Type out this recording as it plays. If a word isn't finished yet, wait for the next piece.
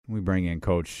We bring in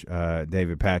Coach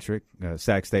David Patrick,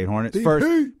 Sac State Hornets.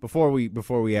 First, before we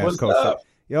ask What's Coach, up?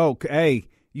 Yo, hey,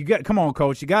 come on,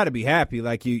 Coach, you got to be happy.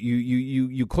 Like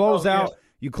you close out. Yeah.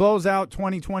 You close out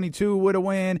 2022 with a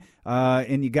win,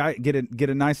 and you get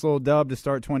a nice little dub to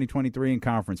start 2023 in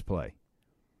conference play.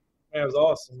 Man, it was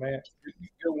awesome, man.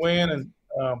 Good win and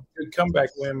good comeback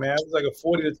win, man. It was like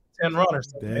a 40-10 run or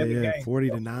something. Yeah,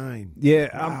 40-9. Yeah,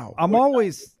 wow. I'm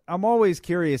always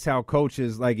curious how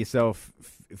coaches like yourself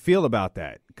feel about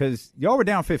that, because y'all were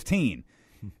down 15,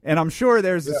 and I'm sure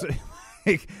there's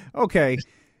like, okay.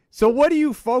 So what do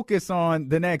you focus on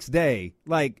the next day?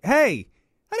 Like, hey,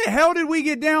 how the hell did we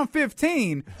get down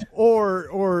 15?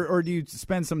 Or do you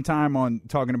spend some time on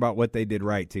talking about what they did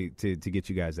right to get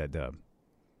you guys that dub?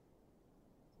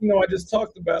 I just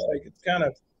talked about, like, it's kind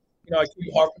of, I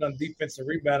keep harping on defense and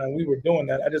rebound, and we were doing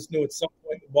that. I just knew at some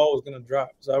point the ball was going to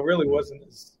drop. So I really wasn't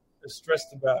as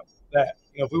stressed about that.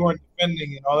 If we weren't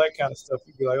defending and all that kind of stuff,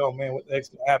 we'd be like, oh, man, what the heck's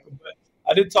going to happen? But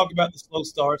I did talk about the slow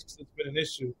starts, because it's been an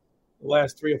issue the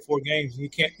last 3 or 4 games. You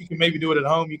can maybe do it at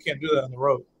home. You can't do that on the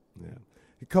road. Yeah.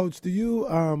 Coach, do you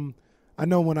I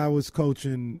know when I was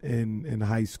coaching in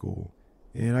high school,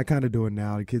 and I kind of do it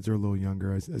now. The kids are a little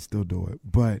younger. I still do it.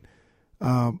 But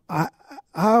I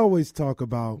always talk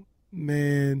about,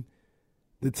 man,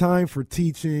 the time for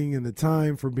teaching and the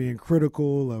time for being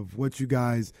critical of what you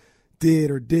guys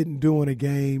did or didn't do in a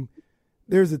game.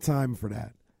 There's a time for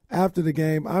that. After the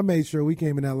game, I made sure we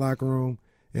came in that locker room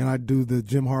and I do the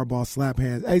Jim Harbaugh slap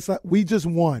hands. Hey, we just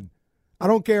won. I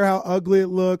don't care how ugly it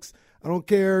looks. I don't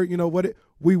care,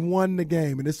 we won the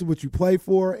game, and this is what you play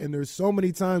for. And there's so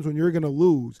many times when you're going to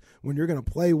lose, when you're going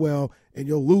to play well, and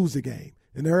you'll lose the game.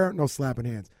 And there aren't no slapping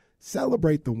hands.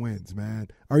 Celebrate the wins, man.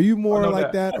 Are you more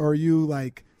like that, or are you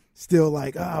like still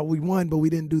like, we won, but we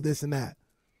didn't do this and that?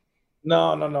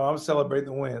 No. I'm celebrating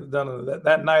the wins.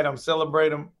 That night I'm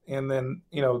celebrating, and then,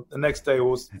 the next day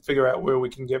we'll figure out where we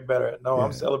can get better at. No, yeah.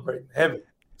 I'm celebrating heavy.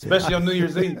 Especially on New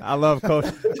Year's Eve. I love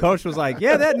Coach. Coach was like,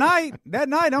 yeah, that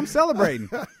night I'm celebrating.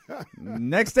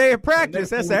 Next day of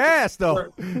practice, that's their ass,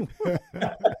 though.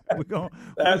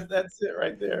 That's it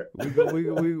right there.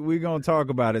 We're going to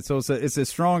talk about it. So it's a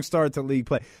strong start to league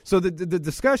play. So the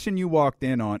discussion you walked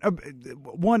in on,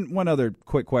 one other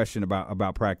quick question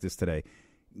about practice today.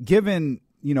 Given,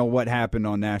 what happened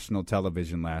on national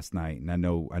television last night, and I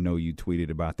know you tweeted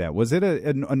about that, was it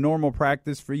a normal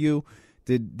practice for you?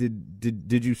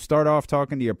 Did you start off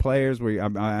talking to your players?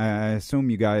 I assume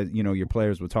you guys, your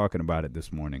players were talking about it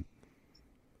this morning.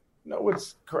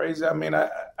 What's crazy? I mean,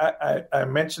 I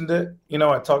mentioned it.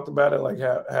 I talked about it, like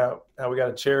how we got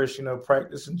to cherish,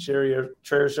 practice and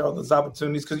cherish all those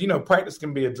opportunities, because practice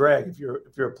can be a drag if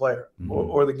you're a player, mm-hmm.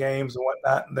 or the games and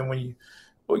whatnot. And then when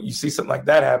you see something like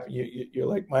that happen, you're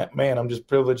like, man, I'm just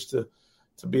privileged to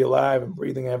be alive and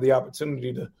breathing and have the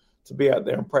opportunity to be out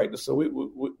there and practice. So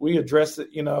we address it.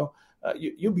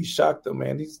 You'll be shocked though,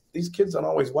 man. These kids don't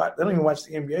always watch. They don't even watch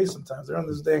the NBA sometimes. They're on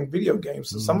this dang video game,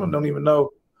 so some of them don't even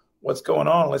know what's going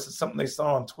on unless it's something they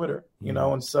saw on Twitter.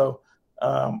 And so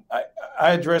I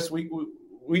address.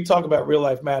 We talk about real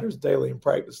life matters daily in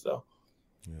practice, though.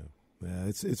 Yeah.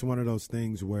 It's one of those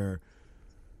things where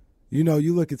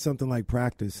you look at something like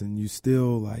practice and you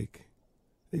still like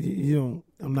I'm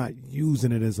not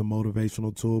using it as a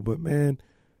motivational tool, but man,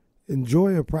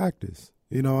 enjoy a practice.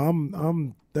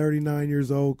 I'm 39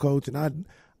 years old, Coach, and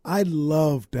I'd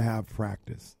love to have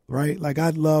practice, right? Like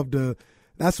I'd love to.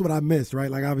 That's what I miss, right?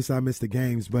 Like obviously I miss the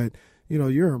games, but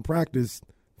you're in practice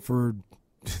for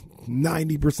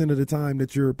 90% of the time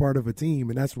that you're a part of a team,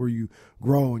 and that's where you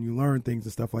grow and you learn things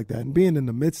and stuff like that. And being in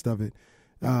the midst of it,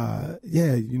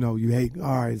 you hate.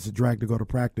 All right, it's a drag to go to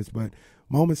practice, but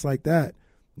moments like that,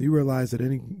 you realize at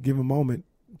any given moment,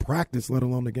 practice, let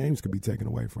alone the games, could be taken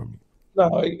away from you.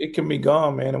 No, it can be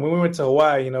gone, man. And when we went to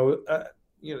Hawaii,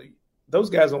 those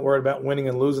guys weren't worried about winning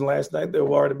and losing last night. They were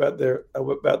worried about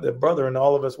their brother, and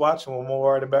all of us watching were more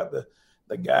worried about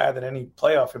the guy than any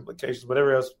playoff implications,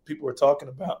 whatever else people were talking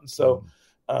about. And so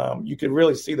you could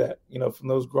really see that, from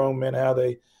those grown men, how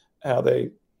they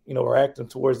are acting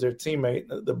towards their teammate,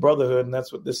 the brotherhood, and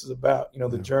that's what this is about,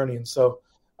 the journey. And so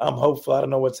I'm hopeful. I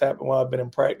don't know what's happened while I've been in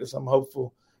practice. I'm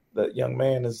hopeful that young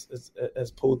man has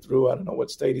pulled through. I don't know what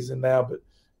state he's in now, but,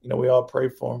 we all pray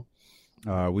for him.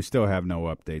 We still have no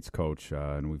updates, Coach,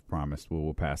 and we've promised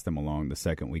we'll pass them along the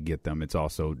second we get them. It's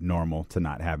also normal to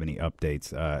not have any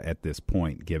updates at this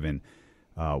point, given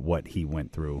what he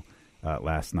went through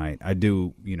last night. I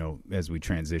do, as we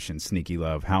transition, sneaky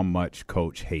love how much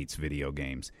Coach hates video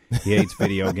games. He hates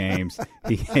video games.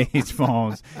 He hates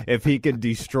phones. If he could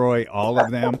destroy all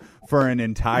of them for an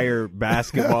entire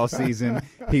basketball season,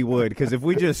 he would. Because if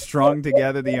we just strung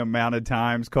together the amount of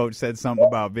times Coach said something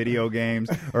about video games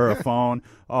or a phone,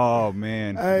 oh,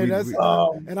 man. Hey,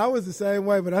 and I was the same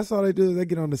way, but that's all they do is they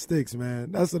get on the sticks,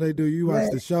 man. That's what they do. You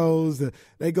watch the shows,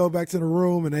 they go back to the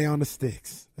room, and they on the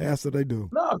sticks. That's what they do.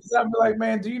 No, because I'd be like,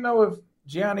 man, do you know if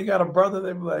Gianni got a brother?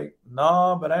 They'd be like,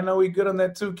 nah, but I know he good on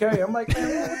that 2K. I'm like,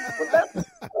 man,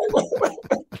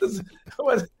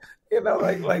 what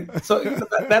so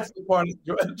that's the part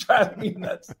that drives me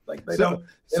nuts. Like they don't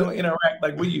interact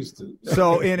like we used to.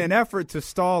 So in an effort to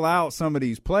stall out some of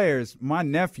these players, my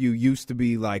nephew used to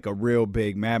be like a real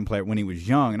big Madden player when he was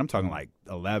young, and I'm talking like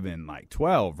 11, like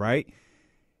 12, right?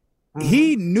 Mm-hmm.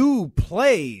 He knew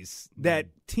plays that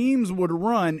teams would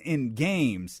run in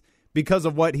games because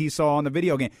of what he saw on the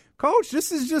video game. Coach, this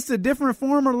is just a different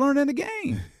form of learning the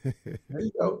game. There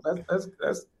you go.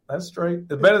 That's straight.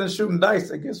 It's better than shooting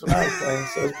dice, I guess, when I was playing.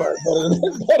 So it's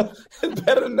probably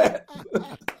better than that.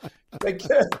 They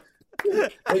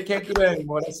can't do that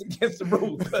anymore. That's against the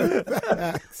rules.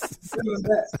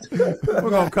 We're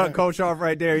going to cut Coach off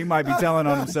right there. He might be telling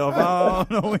on himself. Oh,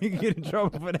 no, we can get in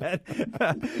trouble for that.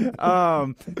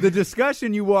 The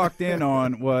discussion you walked in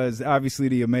on was obviously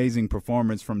the amazing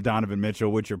performance from Donovan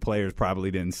Mitchell, which your players probably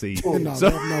didn't see. No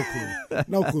clue.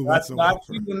 No clue whatsoever. I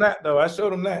tweeted him that, though. I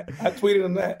showed him that. I tweeted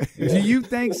him that. Yeah. Do you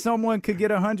think someone could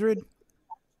get 100?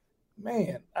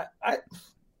 Man, I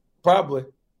probably.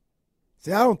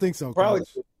 See, I don't think so. Probably.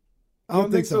 Coach. I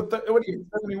don't think so. What are you,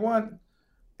 71?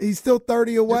 He's still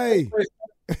 30 away.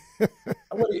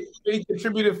 He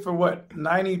contributed for what,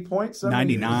 90 points?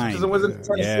 99. Because it wasn't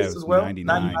 26 as well.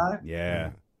 99.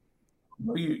 Yeah.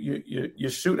 You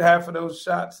shoot half of those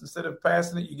shots instead of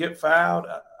passing it. You get fouled.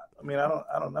 I mean, I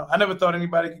don't know. I never thought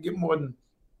anybody could get more than.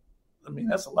 I mean,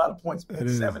 that's a lot of points.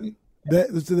 70.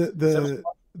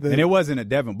 And it wasn't a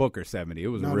Devin Booker 70. It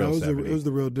was a real 70. It was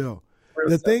the real deal.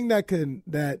 The thing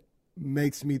that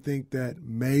makes me think that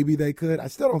maybe they could, I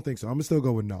still don't think so. I'm gonna still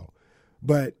go with no,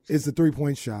 but it's the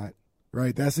 3-point shot,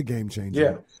 right? That's a game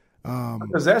changer. Yeah,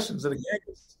 possessions of the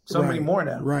game, so many more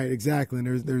now. Right, exactly. And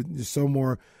there's just so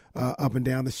more up and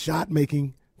down. The shot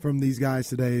making from these guys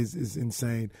today is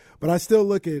insane. But I still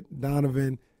look at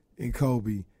Donovan and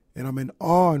Kobe, and I'm in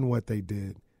awe in what they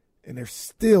did. And they're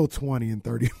still 20 and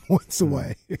 30 points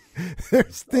away.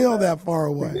 They're still that far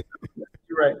away.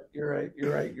 You're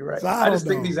right. So I just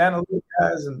think these analytic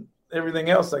guys and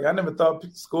everything else, like I never thought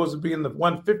scores would be in the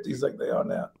 150s like they are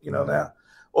now, now.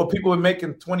 Or people were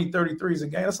making 20, 30 threes a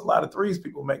game. That's a lot of threes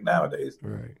people make nowadays.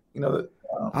 Right.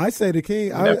 I say the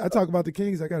King, I talk about the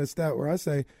Kings. I got a stat where I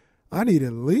say I need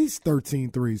at least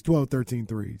 13 threes, 12, 13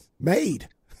 threes made.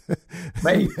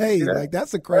 Hey, like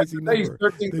that's a crazy number.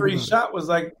 13-3 shot was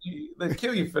like they'd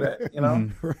kill you for that,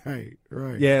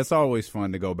 Right. Yeah, it's always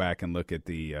fun to go back and look at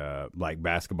the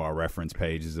basketball reference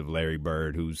pages of Larry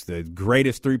Bird, who's the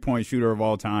greatest 3-point shooter of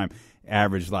all time,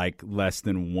 averaged like less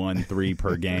than 1 3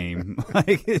 per game.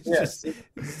 Like it's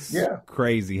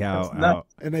crazy how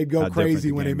and they'd go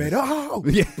crazy when they made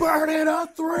Bird in a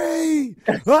 3.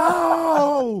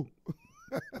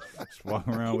 Just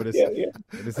walking around with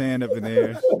his hand up in the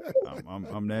air.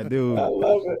 I'm that dude. I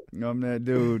love it. I'm that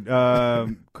dude.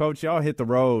 Coach, y'all hit the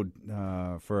road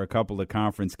for a couple of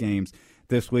conference games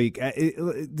this week.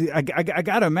 I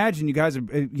got to imagine you guys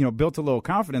have built a little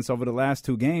confidence over the last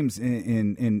 2 games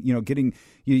in getting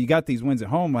you got these wins at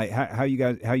home. Like how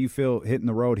you feel hitting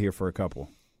the road here for a couple.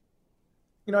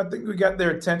 I think we got their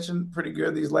attention pretty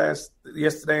good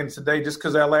yesterday and today, just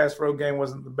because our last road game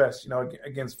wasn't the best,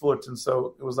 against Fullerton.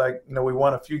 So it was like, we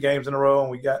won a few games in a row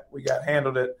and we got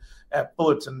handled at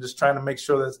Fullerton, just trying to make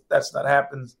sure that's not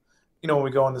happens, when we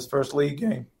go on this first league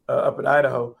game up at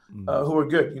Idaho, who are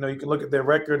good. You can look at their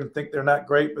record and think they're not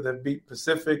great, but they beat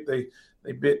Pacific. They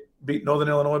beat Northern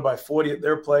Illinois by 40 at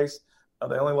their place.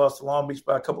 They only lost to Long Beach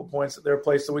by a couple points at their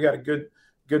place. So we got a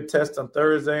good test on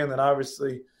Thursday, and then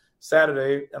obviously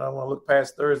Saturday, and I want to look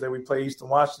past Thursday, we play Eastern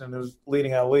Washington, who's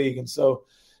leading our league. And so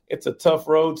it's a tough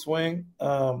road swing,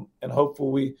 and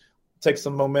hopefully we take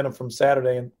some momentum from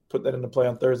Saturday and put that into play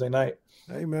on Thursday night.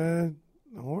 Hey, man,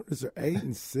 the Hornets are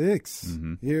 8-6.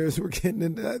 Mm-hmm. Here's we're getting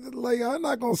into like I'm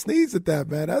not going to sneeze at that,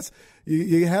 man. That's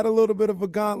you had a little bit of a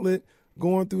gauntlet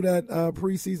going through that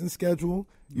preseason schedule.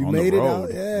 You on made it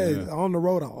out, on the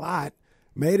road a lot.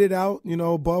 Made it out,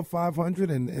 above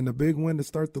 500 and a big win to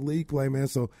start the league play, man.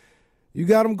 So You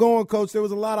got them going, Coach. There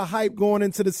was a lot of hype going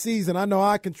into the season. I know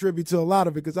I contribute to a lot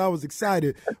of it because I was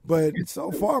excited. But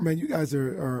so far, man, you guys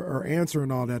are answering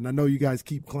all that. And I know you guys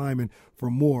keep climbing for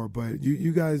more. But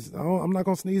you guys, I'm not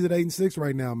going to sneeze at 8-6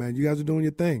 right now, man. You guys are doing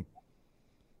your thing.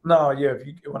 No, yeah.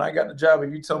 When I got the job,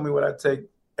 if you told me what I'd take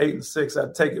 8-6,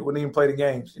 I'd take it. Wouldn't even play the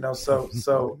games, you know.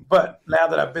 So. But now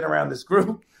that I've been around this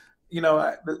group, you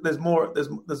know, there's more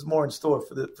in store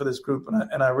for this group,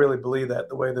 and I really believe that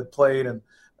the way they've played and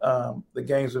the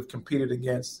games we've competed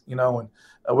against, you know, and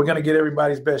we're going to get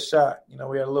everybody's best shot. You know,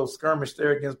 we had a little skirmish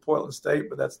there against Portland State,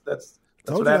 but that's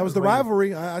told you that was the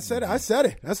rivalry. I said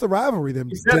it. That's the rivalry.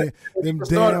 Them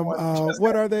damn.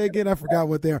 What are they again? I forgot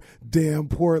what they are. Damn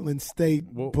Portland State.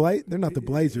 They're not the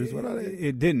Blazers. What are they?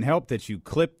 It didn't help that you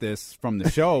clipped this from the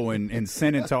show and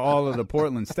sent it to all of the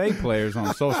Portland State players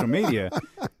on social media.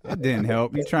 It didn't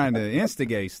help. You're trying to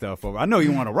instigate stuff over. I know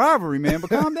you want a rivalry, man, but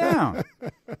calm down.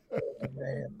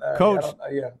 Man, Coach,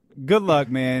 good luck,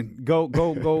 man. Go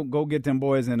get them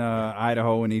boys in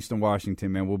Idaho and Eastern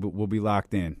Washington, man. We'll be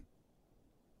locked in.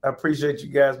 I appreciate you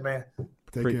guys, man.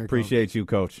 Appreciate you,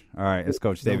 Coach. All right, it's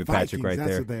Coach David Patrick right there.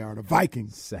 That's what they are, the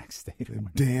Vikings. Sac State.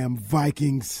 Damn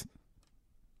Vikings.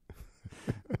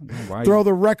 Throw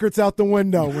the records out the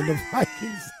window when the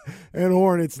Vikings and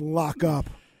Hornets lock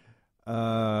up.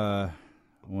 I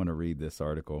want to read this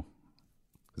article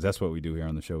because that's what we do here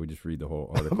on the show. We just read the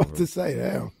whole article. I'm about to say,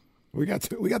 damn. We got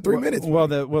 3 minutes. Well,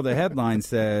 the headline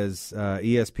says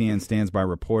ESPN stands by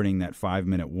reporting that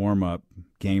 5-minute warm-up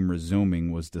game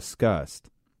resuming was discussed.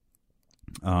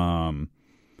 The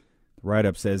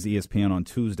write-up says ESPN on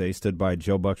Tuesday stood by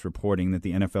Joe Buck's reporting that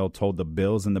the NFL told the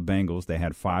Bills and the Bengals they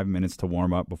had 5 minutes to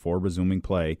warm up before resuming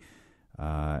play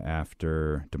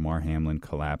after Damar Hamlin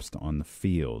collapsed on the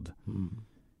field.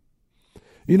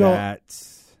 You know,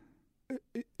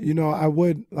 I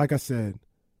would, like I said,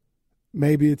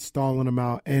 maybe it's stalling them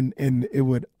out, and it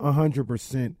would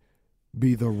 100%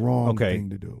 be the wrong thing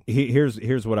to do.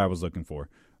 Here's what I was looking for.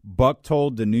 Buck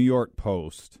told the New York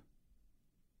Post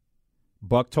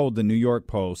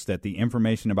that the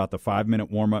information about the 5-minute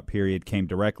warm-up period came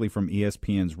directly from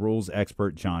ESPN's rules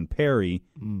expert John Perry,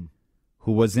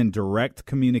 who was in direct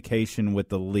communication with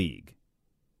the league.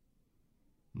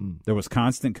 There was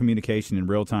constant communication in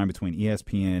real time between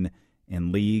ESPN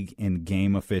and league and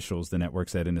game officials, the network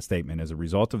said in a statement. As a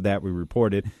result of that, we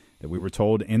reported that we were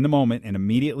told in the moment and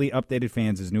immediately updated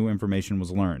fans as new information was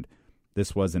learned.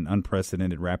 This was an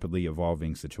unprecedented, rapidly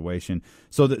evolving situation.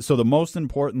 So the most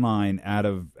important line out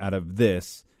of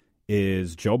this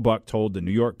is Joe Buck told the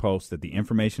New York Post that the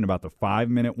information about the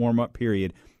 5-minute warm-up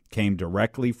period came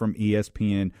directly from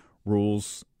ESPN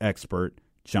rules expert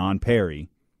John Perry,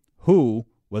 who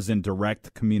was in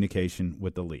direct communication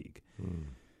with the league.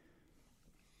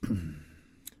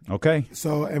 Okay.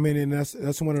 So, I mean, and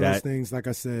that's one of those things, like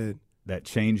I said. That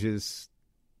changes.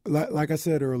 Like I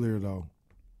said earlier, though,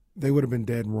 they would have been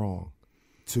dead wrong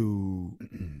to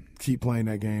keep playing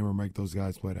that game or make those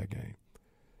guys play that game.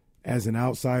 As an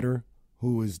outsider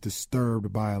who is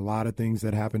disturbed by a lot of things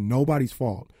that happen, nobody's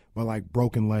fault, but like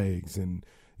broken legs and,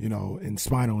 you know, and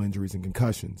spinal injuries and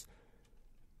concussions,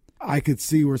 I could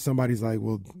see where somebody's like,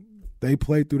 well, they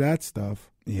played through that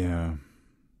stuff. Yeah.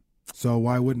 So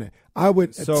why wouldn't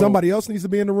it? Somebody else needs to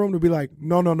be in the room to be like,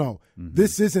 no. Mm-hmm.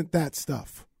 This isn't that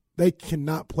stuff. They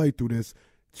cannot play through this.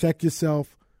 Check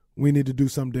yourself. We need to do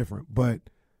something different. But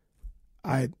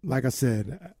like I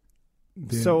said,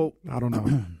 I don't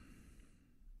know.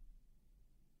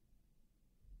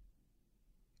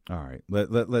 All right,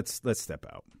 let's step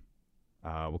out.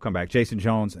 We'll come back. Jason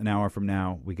Jones, an hour from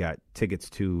now. We got tickets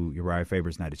to Uriah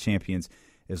Faber's Night of Champions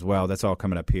as well. That's all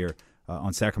coming up here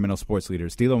on Sacramento Sports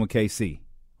Leaders. D'Lo and KC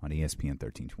on ESPN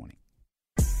 1320.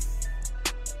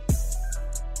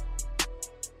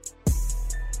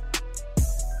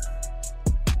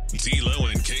 D'Lo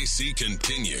and KC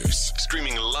continues,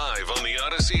 streaming live on the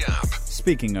Odyssey app.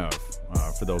 Speaking of,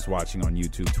 for those watching on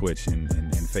YouTube, Twitch, and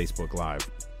Facebook Live,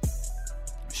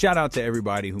 shout out to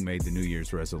everybody who made the New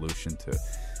Year's resolution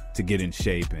to get in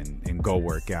shape and go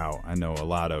work out. I know a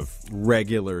lot of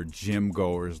regular gym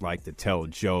goers like to tell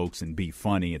jokes and be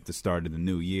funny at the start of the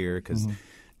new year because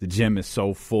the gym is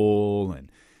so full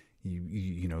and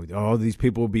you know all these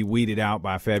people will be weeded out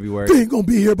by February. They ain't gonna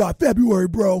be here by February,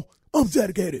 bro. I'm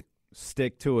dedicated.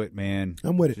 Stick to it, man.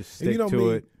 I'm with it. Just stick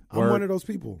to it. I'm one of those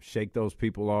people. Shake those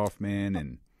people off, man,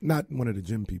 and not one of the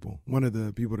gym people. One of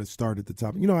the people that start at the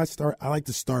top. You know, I like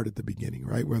to start at the beginning,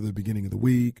 right? Whether the beginning of the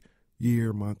week,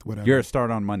 year, month, whatever. You're a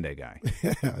start on Monday guy.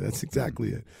 Yeah, that's exactly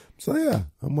it. So yeah,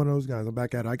 I'm one of those guys. I'm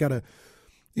back at it.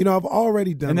 I've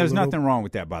already done. And there's nothing wrong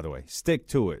with that, by the way. Stick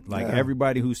to it. Like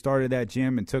everybody who started at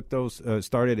gym and took those,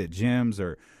 started at gyms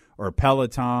or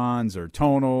Pelotons or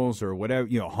Tonals or whatever,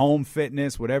 home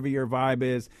fitness, whatever your vibe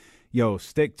is,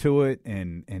 stick to it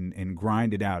and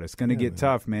grind it out. It's going to get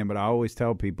tough, man. But I always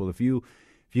tell people, if you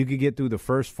could get through the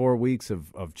first 4 weeks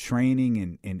of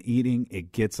training and eating,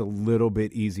 it gets a little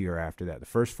bit easier after that. The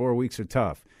first 4 weeks are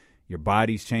tough. Your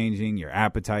body's changing, your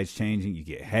appetite's changing, you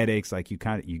get headaches, like you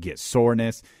get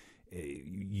soreness.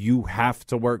 You have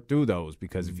to work through those,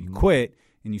 because if you quit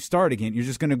and you start again, you're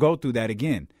just going to go through that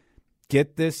again.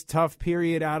 Get this tough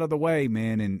period out of the way,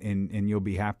 man, and you'll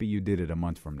be happy you did it a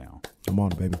month from now. I'm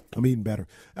on it, baby. I'm eating better.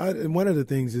 And one of the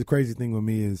things, the crazy thing with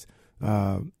me is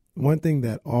one thing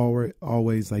that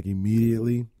always like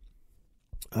immediately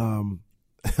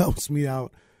helps me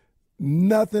out.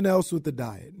 Nothing else with the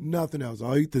diet. Nothing else.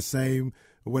 I'll eat the same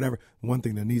or whatever. One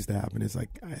thing that needs to happen is,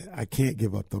 like, I can't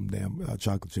give up them damn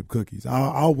chocolate chip cookies.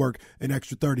 I'll work an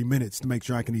extra 30 minutes to make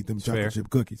sure I can eat them chocolate chip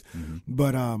cookies. Mm-hmm.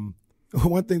 But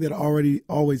one thing that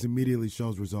always immediately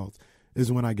shows results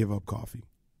is when I give up coffee.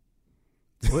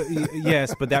 Well,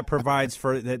 yes, but that provides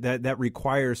that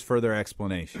requires further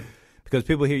explanation. Because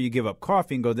people hear you give up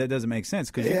coffee and go, that doesn't make sense.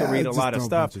 Because you can read a lot of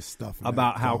stuff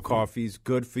about how coffee's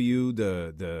good for you.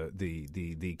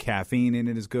 The caffeine in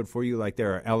it is good for you. Like,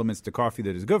 there are elements to coffee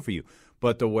that is good for you.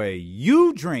 But the way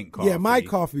you drink coffee. Yeah, my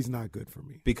coffee's not good for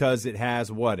me. Because it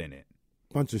has what in it?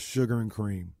 Bunch of sugar and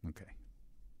cream. Okay.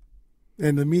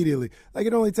 And immediately, like,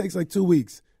 it only takes like 2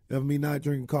 weeks of me not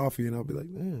drinking coffee, and I'll be like,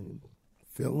 man,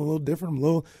 feeling a little different. I'm a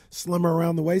little slimmer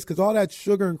around the waist, because all that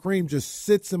sugar and cream just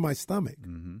sits in my stomach.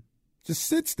 Mm-hmm. Just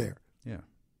sits there. Yeah.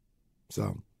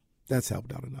 So that's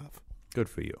helped out enough. Good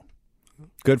for you.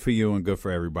 Good for you, and good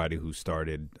for everybody who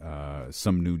started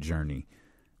some new journey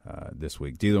this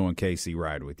week. D'Lo and KC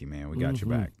ride with you, man. We got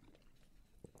your back.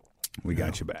 We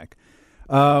got your back.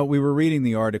 We were reading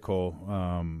the article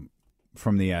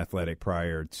from The Athletic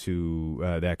prior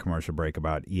to that commercial break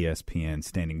about ESPN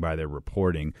standing by their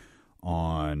reporting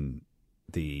on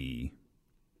the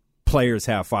players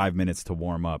have 5 minutes to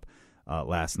warm up.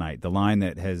 Last night. The line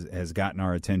that has gotten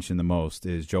our attention the most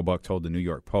is Joe Buck told the New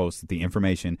York Post that the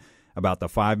information about the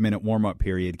 5-minute warm-up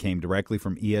period came directly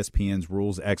from ESPN's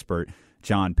rules expert,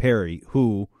 John Perry,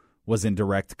 who was in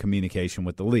direct communication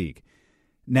with the league.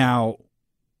 Now,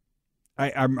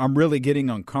 I'm really getting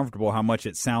uncomfortable how much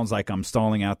it sounds like I'm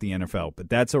stalling out the NFL, but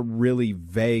that's a really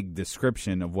vague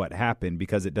description of what happened,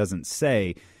 because it doesn't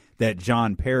say that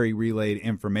John Perry relayed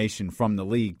information from the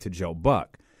league to Joe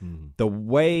Buck. The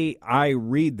way I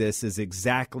read this is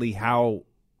exactly how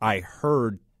I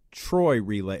heard Joe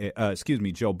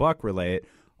Buck relay it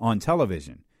on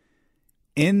television.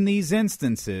 In these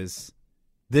instances,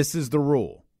 this is the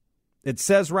rule. It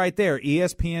says right there,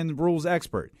 ESPN rules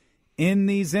expert. In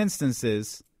these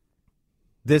instances,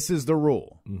 this is the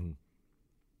rule. Mm-hmm.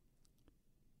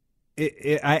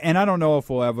 And I don't know if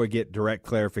we'll ever get direct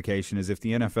clarification, as if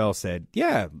the NFL said,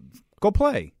 yeah, go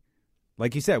play.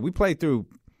 Like you said, we played through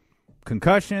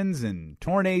concussions and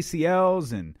torn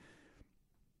ACLs and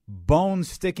bones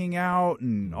sticking out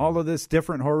and all of this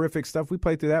different horrific stuff. We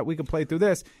played through that. We can play through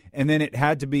this. And then it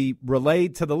had to be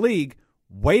relayed to the league.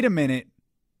 Wait a minute.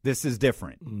 This is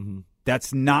different. Mm-hmm.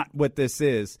 That's not what this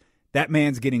is. That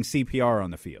man's getting CPR on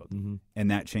the field,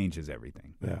 and that changes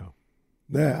everything.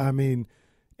 Yeah. I mean,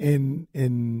 and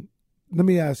let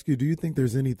me ask you, do you think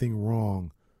there's anything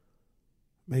wrong?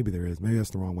 Maybe there is. Maybe that's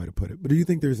the wrong way to put it. But do you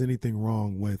think there's anything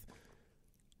wrong with,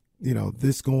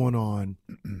 this going on,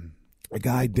 a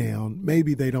guy down,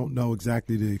 maybe they don't know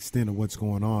exactly the extent of what's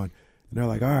going on, and they're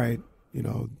like, all right,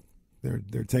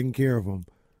 they're taking care of him,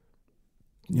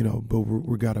 but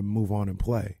we got to move on and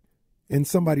play. And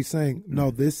somebody saying,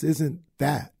 no, this isn't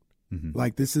that. Mm-hmm.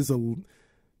 Like, this is a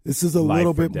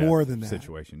little bit more than that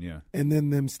situation, yeah. And then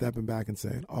them stepping back and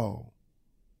saying, oh,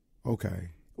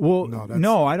 okay. Well,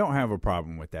 no, I don't have a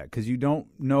problem with that, because you don't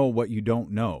know what you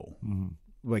don't know. Mm-hmm.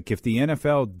 Like, if the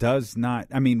NFL does not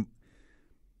 – I mean,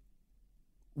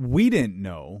 we didn't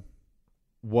know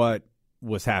what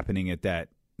was happening at that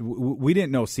 – we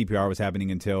didn't know CPR was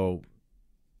happening until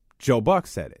Joe Buck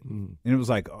said it. Mm-hmm. And it was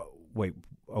like, oh, wait,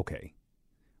 okay.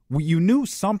 You knew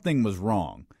something was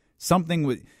wrong. Something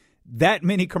was – that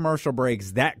many commercial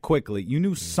breaks that quickly, you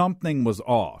knew something was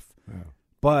off. Yeah.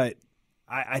 But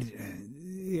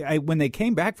I when they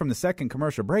came back from the second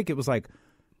commercial break, it was like,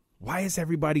 why is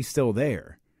everybody still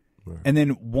there? Right. And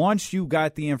then once you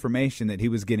got the information that he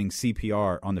was getting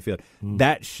CPR on the field,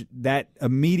 that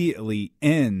immediately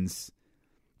ends.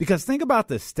 Because think about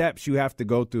the steps you have to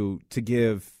go through to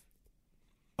give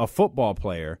a football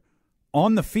player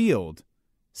on the field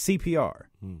CPR.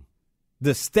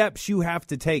 the steps you have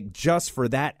to take just for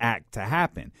that act to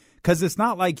happen. Because it's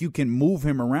not like you can move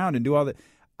him around and do all that.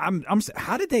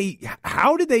 How did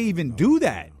they even do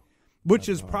that? Which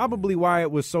is probably why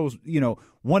it was so,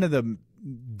 one of the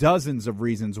dozens of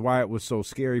reasons why it was so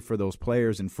scary for those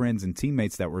players and friends and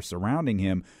teammates that were surrounding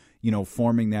him,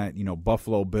 forming that,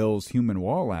 Buffalo Bills human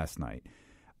wall last night.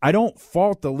 I don't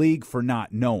fault the league for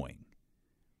not knowing.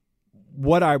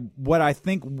 What I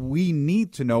think we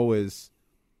need to know is,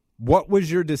 what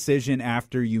was your decision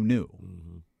after you knew?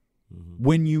 Mm-hmm. Mm-hmm.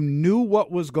 When you knew what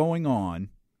was going on,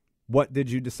 what did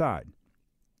you decide?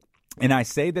 And I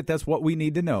say that that's what we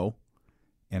need to know,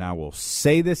 and I will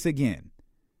say this again.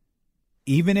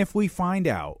 Even if we find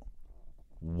out,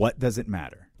 what does it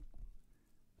matter?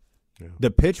 Yeah.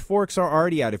 The pitchforks are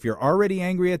already out. If you're already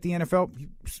angry at the NFL,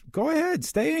 go ahead,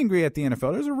 stay angry at the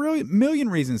NFL. There's a million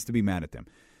reasons to be mad at them.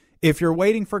 If you're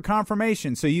waiting for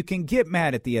confirmation so you can get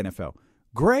mad at the NFL,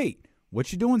 great.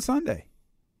 What you doing Sunday?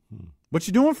 What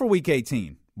you doing for Week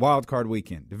 18, Wild Card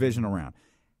Weekend, divisional round?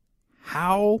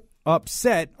 How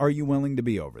upset are you willing to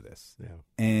be over this? Yeah.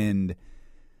 And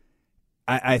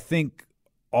I think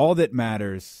all that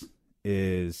matters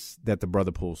is that the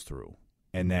brother pulls through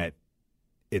and that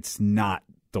it's not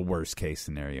the worst case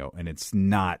scenario and it's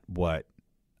not what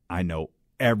I know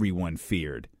everyone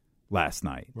feared last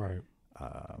night. Right.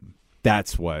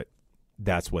 That's what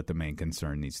the main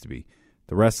concern needs to be.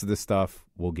 The rest of the stuff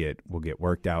will get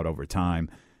worked out over time.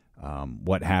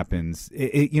 What happens?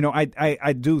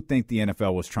 I do think the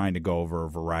NFL was trying to go over a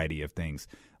variety of things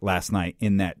last night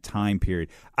in that time period.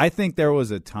 I think there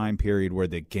was a time period where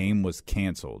the game was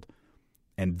canceled,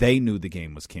 and they knew the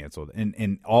game was canceled,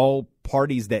 and all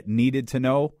parties that needed to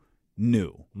know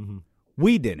knew. Mm-hmm.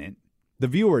 We didn't. The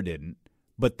viewer didn't,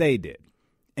 but they did.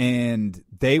 And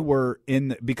they were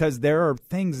because there are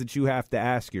things that you have to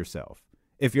ask yourself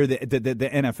if you're the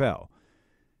NFL.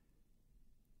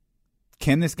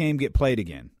 Can this game get played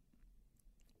again?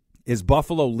 Is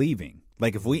Buffalo leaving?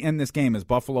 Like, if we end this game, is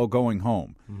Buffalo going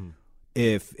home? Mm-hmm.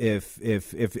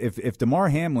 If Damar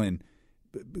Hamlin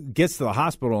gets to the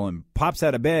hospital and pops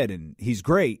out of bed and he's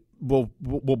great, will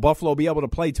Buffalo be able to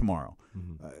play tomorrow?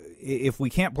 Mm-hmm. If we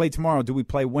can't play tomorrow, do we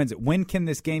play Wednesday? When can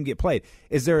this game get played?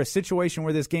 Is there a situation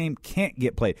where this game can't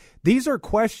get played? These are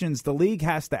questions the league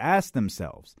has to ask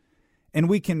themselves. And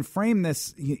we can frame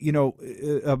this,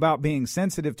 about being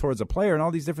sensitive towards a player and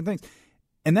all these different things.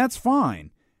 And that's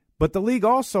fine. But the league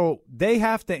also, they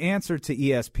have to answer to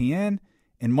ESPN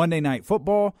and Monday Night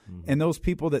Football and those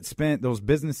people that spent, those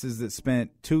businesses that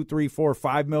spent $2, $3, $4,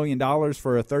 $5 million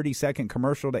for a 30-second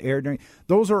commercial to air during.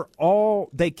 Those are all,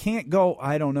 they can't go,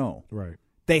 I don't know. Right.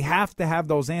 They have to have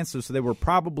those answers. So they were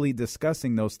probably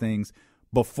discussing those things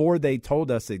before they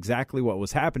told us exactly what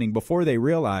was happening, before they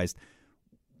realized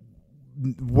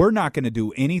we're not going to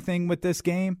do anything with this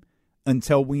game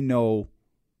until we know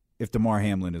if Damar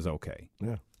Hamlin is okay.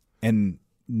 Yeah. And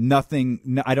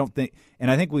nothing, I don't think,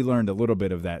 and I think we learned a little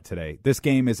bit of that today. This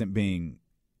game isn't being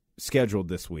scheduled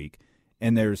this week,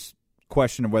 and there's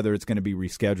question of whether it's going to be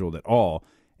rescheduled at all.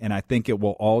 And I think it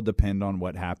will all depend on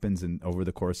what happens over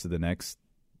the course of the next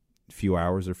few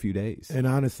hours or few days. And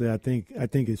honestly, I think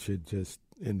it should just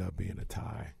end up being a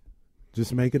tie.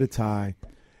 Just make it a tie.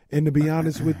 And to be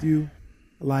honest with you,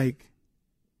 like,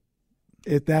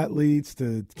 if that leads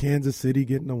to Kansas City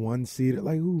getting a 1 seed,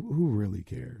 like, who really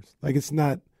cares? Like, it's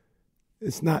not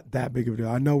that big of a deal.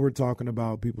 I know we're talking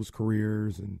about people's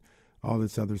careers and all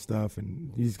this other stuff,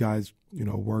 and these guys,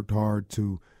 worked hard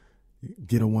to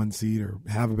get a 1 seed or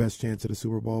have a best chance at a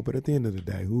Super Bowl. But at the end of the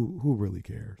day, who really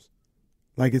cares?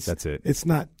 Like, that's it. It's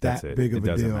not that big of a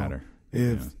deal. It doesn't matter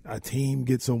if a team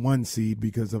gets a 1 seed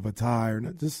because of a tie or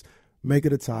not. Just make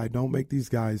it a tie. Don't make these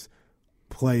guys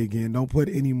play again. Don't put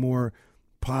any more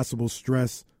possible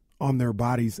stress on their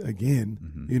bodies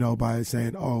again, by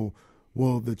saying, oh,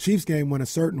 well, the Chiefs game went a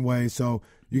certain way, so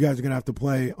you guys are going to have to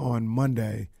play on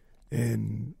Monday.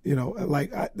 And,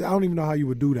 I don't even know how you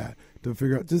would do that to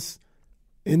figure out, just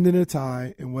end in a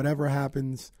tie, and whatever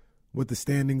happens with the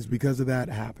standings because of that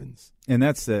happens. And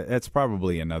that's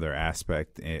probably another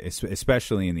aspect,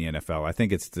 especially in the NFL. I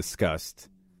think it's discussed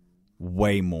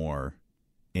way more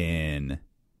in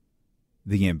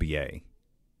the NBA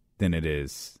than it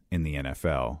is in the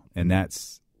NFL. And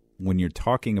that's when you're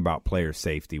talking about player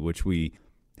safety, which we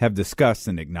have discussed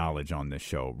and acknowledged on this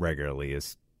show regularly,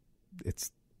 it's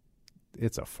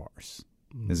a farce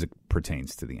as it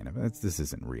pertains to the NFL. This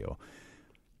isn't real.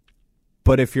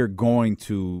 But if you're going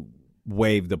to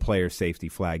wave the player safety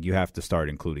flag, you have to start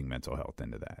including mental health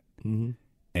into that. Mm-hmm.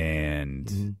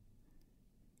 And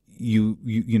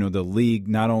the league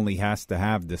not only has to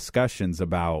have discussions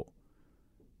about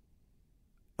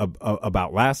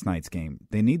about last night's game.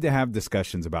 They need to have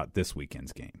discussions about this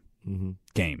weekend's game. Mm-hmm.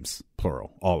 Games,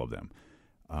 plural, all of them.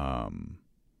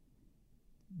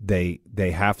 They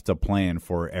have to plan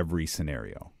for every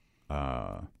scenario,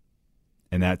 and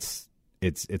it's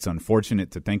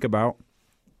unfortunate to think about.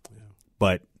 Yeah.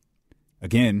 But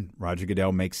again, Roger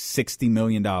Goodell makes $60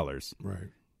 million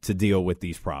to deal with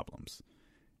these problems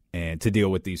and to deal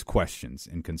with these questions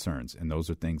and concerns, and those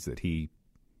are things that he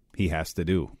has to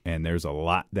do. And there's a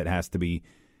lot that has to be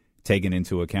taken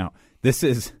into account. This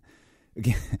is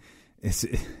again, this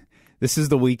is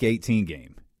the Week 18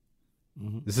 game.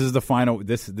 Mm-hmm. This is the final.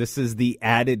 This is the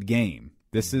added game.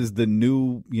 This is the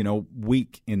new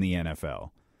week in the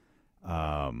NFL.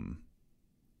 And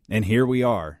here we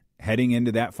are heading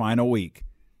into that final week,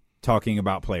 talking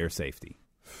about player safety.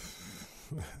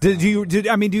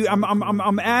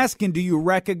 I'm asking, do you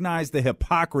recognize the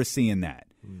hypocrisy in that?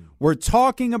 We're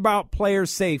talking about player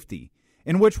safety,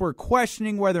 in which we're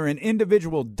questioning whether an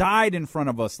individual died in front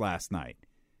of us last night.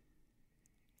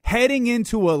 Heading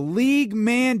into a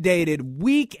league-mandated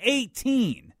Week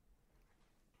 18.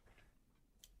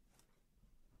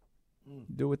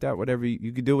 Do with that whatever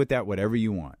you can do with that whatever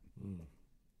you want.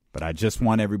 But I just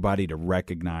want everybody to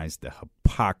recognize the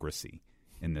hypocrisy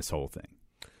in this whole thing.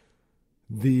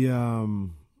 The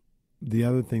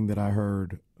other thing that I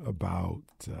heard about,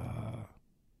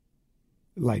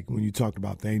 like when you talked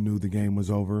about they knew the game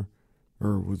was over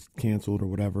or was canceled or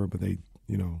whatever, but they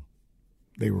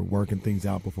were working things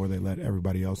out before they let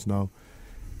everybody else know.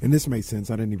 And this made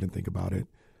sense. I didn't even think about it.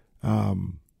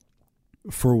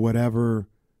 For whatever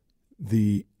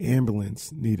the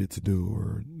ambulance needed to do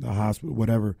or the hospital,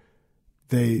 whatever,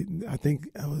 I think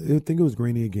it was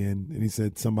Greeny again, and he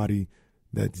said somebody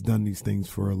that's done these things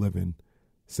for a living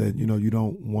said, you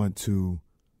don't want to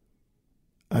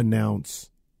announce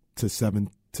to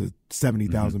 70,000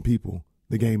 mm-hmm. people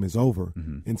the game is over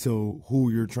mm-hmm. until who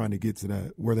you're trying to get to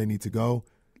that where they need to go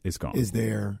is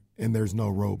there, and there's no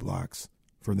roadblocks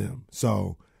for them.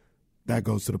 So that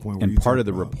goes to the point where and part of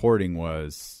the reporting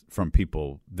was from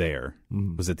people there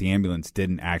mm-hmm. was that the ambulance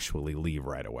didn't actually leave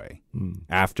right away. Mm-hmm.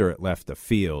 After it left the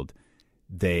field,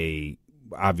 they're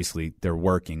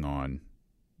working on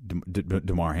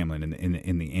Damar Hamlin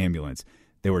in the ambulance.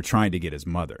 They were trying to get his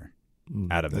mother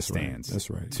out of the stands. Right. That's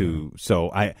right.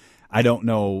 So I don't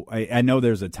know. I know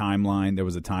there's a timeline. There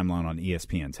was a timeline on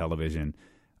ESPN television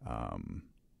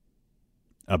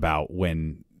about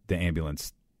when the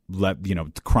ambulance left,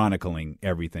 chronicling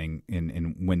everything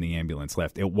in when the ambulance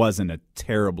left. It wasn't a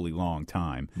terribly long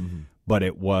time, mm-hmm. but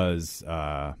it was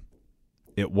around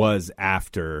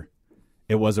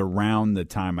the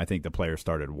time I think the players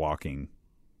started walking,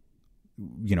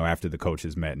 after the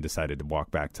coaches met and decided to walk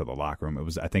back to the locker room.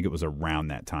 I think it was around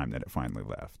that time that it finally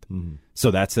left. Mm-hmm. So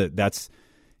that's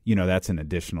an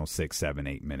additional 6, 7,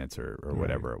 8 minutes or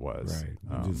whatever it was.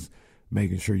 Right. Just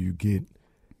making sure you get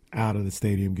out of the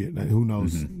stadium. Who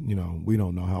knows? Mm-hmm. We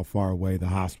don't know how far away the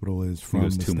hospital is from. It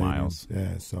was the 2 stadium. miles.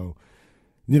 Yeah. So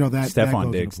that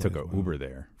Stephon that Diggs took an Uber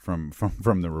there from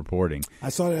the reporting. I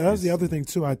saw that. That was the other thing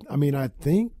too. I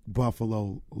think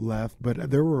Buffalo left, but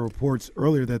there were reports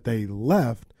earlier that they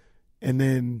left, and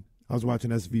then I was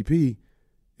watching SVP,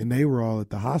 and they were all at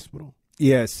the hospital.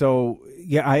 Yeah. So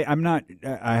I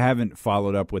haven't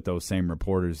followed up with those same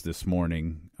reporters this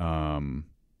morning.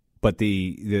 But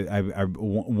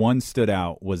one stood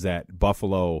out was that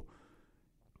Buffalo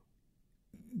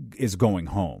is going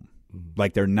home. Mm-hmm.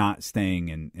 Like they're not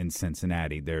staying in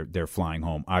Cincinnati. They're flying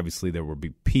home. Obviously, there will be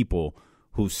people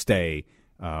who stay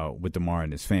with Damar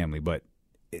and his family, but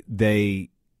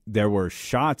there were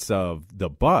shots of the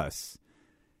bus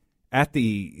at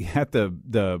the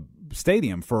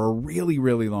stadium for a really,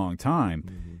 really long time,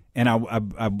 mm-hmm. and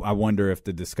I wonder if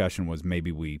the discussion was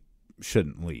maybe we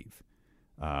shouldn't leave.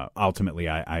 Ultimately,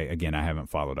 I haven't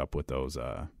followed up with those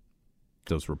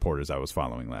reporters I was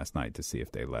following last night to see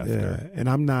if they left. Yeah, and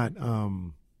I'm not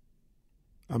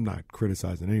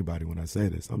criticizing anybody when I say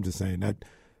this. I'm just saying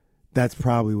that's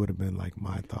probably would have been like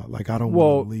my thought. Like I don't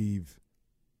want to leave.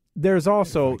 There's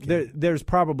also there's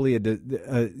probably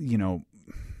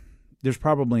there's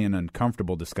probably an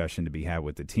uncomfortable discussion to be had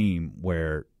with the team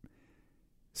where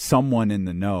someone in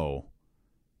the know,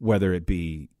 whether it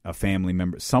be a family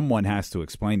member, someone has to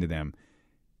explain to them,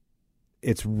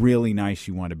 it's really nice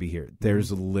you want to be here.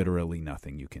 There's literally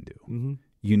nothing you can do. Mm-hmm.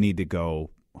 You need to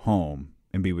go home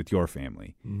and be with your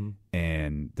family. Mm-hmm.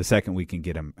 And the second we can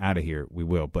get them out of here, we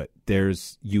will. But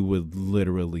you would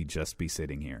literally just be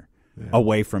sitting here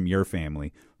away from your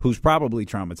family, who's probably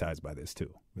traumatized by this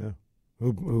too. Yeah.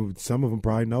 Who some of them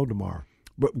probably know Damar.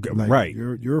 Right.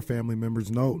 Your family members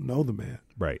know the man.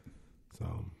 Right.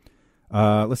 So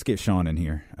Let's get Sean in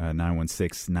here.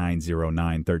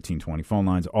 916-909-1320. Phone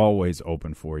lines always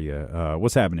open for you.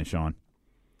 What's happening, Sean?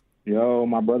 Yo,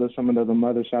 my brothers from another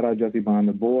mother. Shout out Jesse behind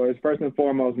the boards. First and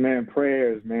foremost, man,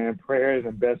 prayers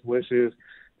and best wishes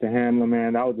to Hamlin,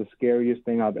 man. That was the scariest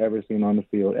thing I've ever seen on the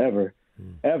field, ever,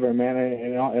 man.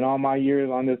 In all my years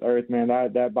on this earth, man,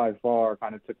 that by far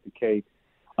kind of took the cake.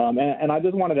 And I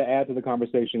just wanted to add to the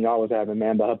conversation y'all was having,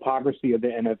 man, the hypocrisy of the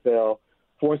NFL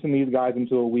forcing these guys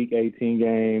into a Week 18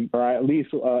 game, or at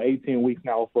least 18 weeks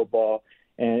now of football,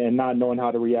 and not knowing how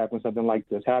to react when something like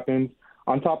this happens.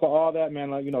 On top of all that,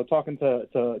 man, like, talking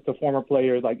to former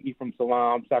players like Ephraim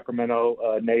Salaam,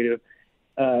 Sacramento native,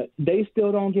 they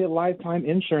still don't get lifetime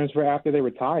insurance for after they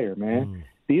retire, man.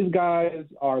 These guys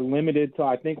are limited to,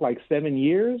 I think, like 7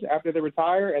 years after they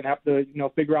retire and have to,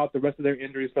 figure out the rest of their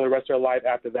injuries for the rest of their life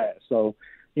after that. So,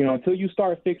 until you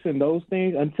start fixing those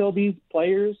things, until these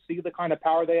players see the kind of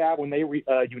power they have when they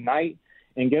unite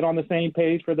and get on the same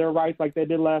page for their rights like they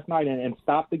did last night and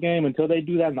stop the game, until they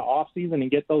do that in the offseason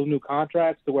and get those new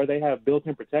contracts to where they have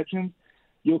built-in protections,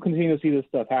 you'll continue to see this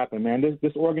stuff happen, man.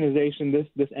 This organization, this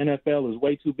NFL is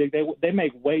way too big. They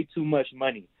make way too much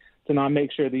money to not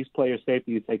make sure these players'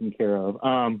 safety is taken care of.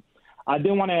 I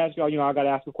did want to ask y'all, I got to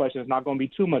ask a question. It's not going to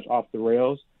be too much off the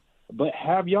rails, but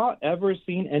have y'all ever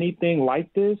seen anything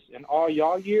like this in all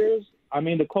y'all years? I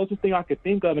mean, the closest thing I could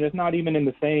think of, and it's not even in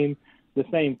the same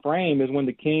frame, is when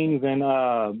the Kings and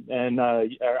was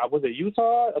it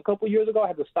Utah a couple years ago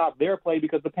had to stop their play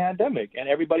because of the pandemic, and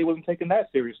everybody wasn't taking that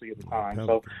seriously at the time.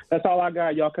 So that's all I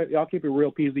got. Y'all keep it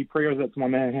real, PZ. Prayers up to my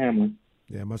man Hamlin.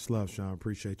 Yeah, much love, Sean.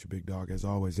 Appreciate you, big dog, as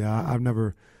always. Yeah, I've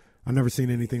never seen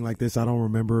anything like this. I don't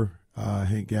remember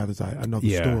Hank Gathers. I know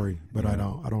the story, but I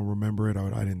don't remember it.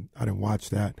 I didn't watch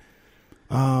that.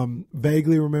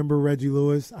 Vaguely remember Reggie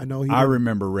Lewis. I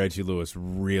remember Reggie Lewis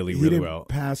really well. He didn't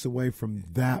pass away from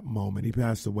that moment. He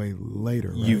passed away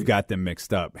later. Right? You've got them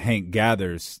mixed up. Hank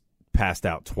Gathers passed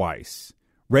out twice.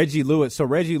 Reggie Lewis. So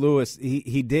Reggie Lewis,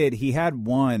 he had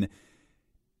one.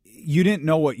 You didn't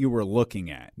know what you were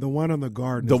looking at. The one on the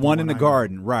Garden. The one in the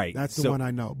Garden, right? That's the one I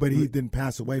know. But he didn't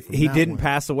pass away from. He didn't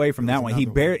pass away from that one. He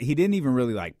didn't even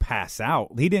really pass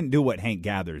out. He didn't do what Hank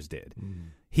Gathers did.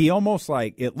 He almost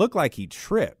it looked like he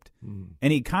tripped,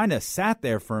 and he kind of sat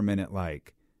there for a minute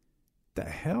like, the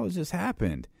hell just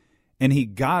happened? And he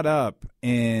got up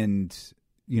and,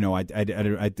 I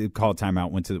did call a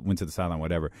timeout, went to the sideline,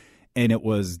 whatever. And it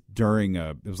was during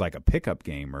it was like a pickup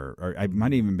game or it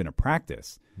might have even been a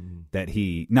practice that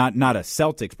he, not a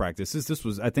Celtics practice.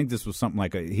 I think this was something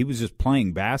like he was just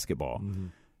playing basketball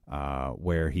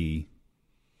where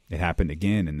it happened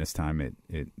again, and this time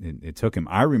it took him.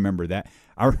 I remember that.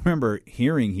 I remember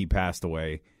hearing he passed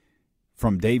away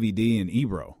from Davey D and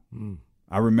Ebro.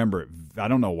 I remember it. I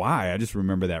don't know why. I just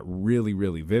remember that really,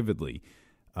 really vividly.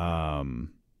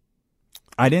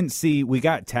 I didn't see. We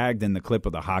got tagged in the clip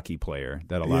of the hockey player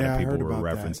that a lot of people were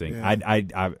referencing.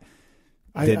 Yeah.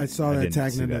 I saw that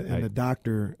tagged in the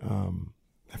doctor.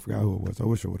 I forgot who it was. I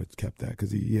wish I would have kept that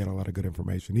because he had a lot of good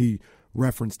information. He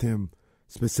referenced him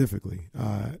specifically,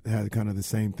 had kind of the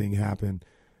same thing happen,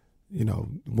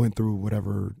 went through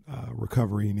whatever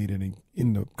recovery he needed and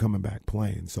ended up coming back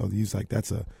playing. So he's like,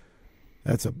 that's a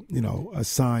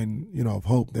sign, of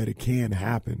hope that it can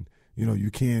happen.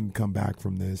 You can come back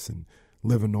from this and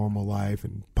live a normal life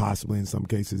and possibly in some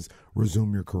cases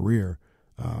resume your career.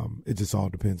 It just all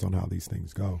depends on how these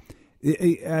things go.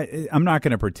 I'm not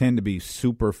going to pretend to be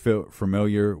super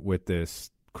familiar with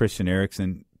this Christian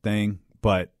Eriksen thing,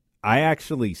 but I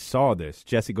actually saw this.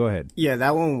 Jesse, go ahead. Yeah,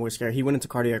 that one was scary. He went into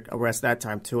cardiac arrest that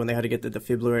time, too, and they had to get the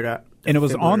defibrillator out. And it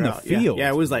was on the field. Yeah,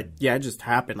 it was it just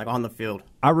happened, on the field.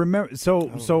 I remember.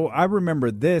 So I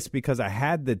remember this because I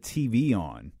had the TV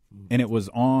on, and it was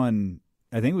on,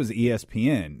 I think it was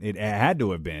ESPN. It had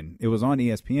to have been. It was on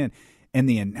ESPN. And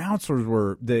the announcers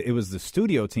it was the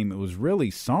studio team. It was really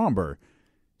somber.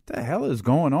 What the hell is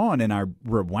going on? And I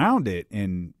rewound it,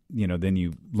 and, then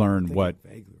you learn what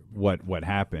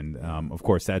happened. Of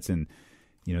course, that's in,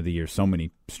 the year so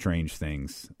many strange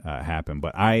things happen.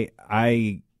 But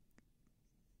I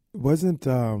wasn't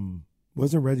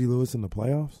Reggie Lewis in the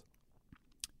playoffs?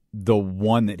 The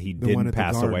one that he didn't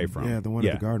pass away from. Yeah, the one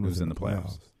at the Garden was in the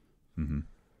playoffs. Mm-hmm.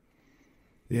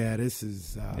 Yeah, this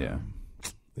is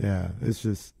yeah, it's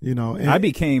just, and I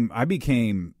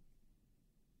became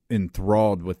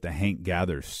enthralled with the Hank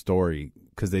Gathers story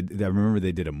because I remember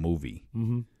they did a movie.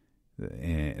 And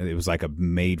it was like a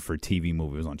made-for-TV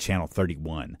movie. It was on Channel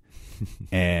 31.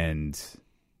 And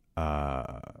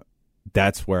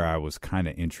that's where I was kind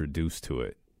of introduced to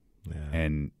it. Yeah.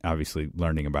 And obviously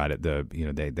learning about it,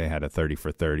 they had a 30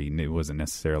 for 30. And it wasn't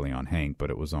necessarily on Hank, but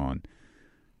it was on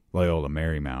Loyola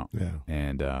Marymount. Yeah.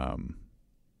 And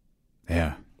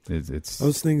it's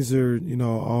those things are,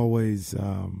 always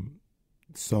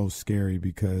so scary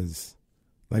because,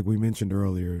 like we mentioned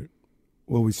earlier,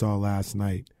 what we saw last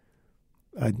night,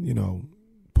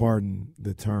 pardon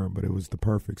the term, but it was the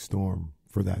perfect storm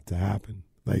for that to happen.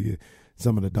 Like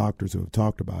some of the doctors who have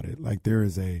talked about it, like there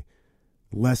is a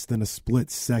less than a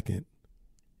split second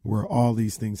where all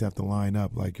these things have to line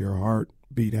up. Like your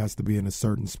heartbeat has to be in a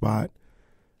certain spot.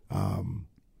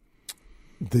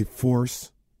 The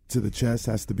force to the chest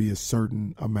has to be a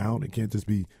certain amount. It can't just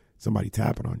be somebody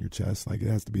tapping on your chest. Like it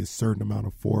has to be a certain amount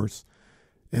of force.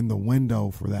 And the window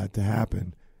for that to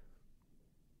happen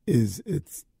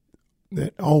it's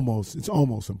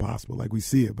almost impossible. Like we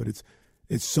see it, but it's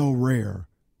so rare.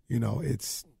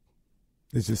 It's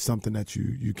just something that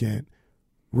you can't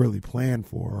really plan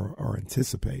for or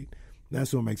anticipate. And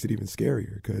that's what makes it even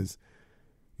scarier because,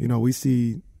 we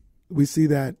see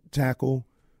that tackle,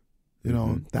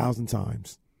 1,000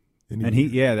 times. And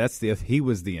he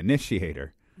was the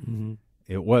initiator. Mm-hmm.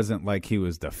 It wasn't like he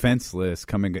was defenseless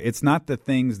coming. It's not the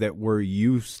things that we're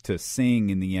used to seeing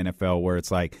in the NFL where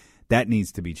it's like, that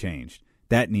needs to be changed.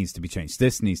 That needs to be changed.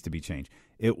 This needs to be changed.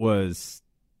 It was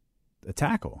a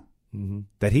tackle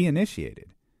that he initiated.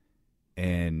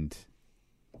 And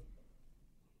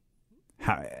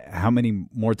how many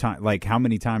more times, like how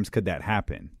many times could that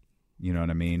happen? You know what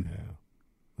I mean?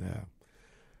 Yeah.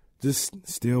 Just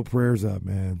still prayers up,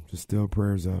 man.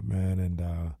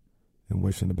 And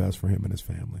wishing the best for him and his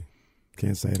family.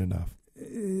 Can't say it enough.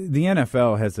 The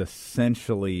NFL has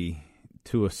essentially,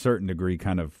 to a certain degree,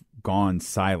 kind of gone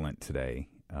silent today.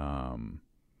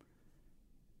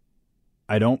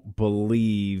 I don't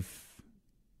believe.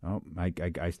 Oh,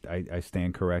 I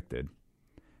stand corrected.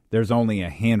 There's only a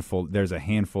handful. There's a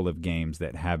handful of games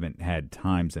that haven't had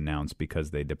times announced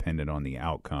because they depended on the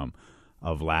outcome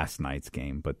of last night's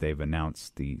game, but they've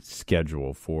announced the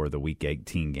schedule for the Week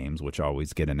 18 games, which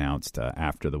always get announced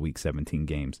after the Week 17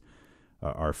 games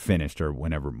are finished or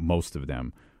whenever most of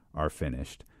them are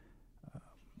finished.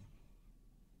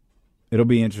 It'll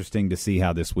be interesting to see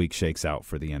how this week shakes out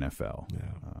for the NFL.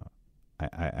 Yeah.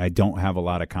 I don't have a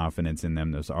lot of confidence in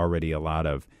them. There's already a lot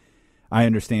of – I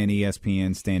understand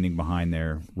ESPN standing behind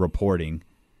their reporting.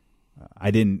 I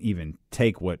didn't even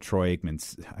take what Troy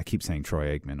Aikman's – I keep saying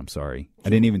Troy Aikman. I'm sorry. I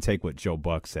didn't even take what Joe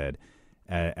Buck said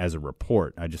as a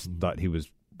report. I just thought he was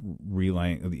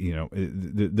relaying –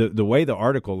 the way the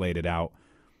article laid it out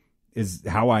is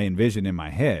how I envision in my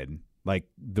head. Like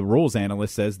the rules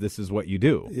analyst says this is what you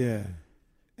do. Yeah.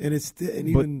 And it's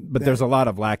but there's a lot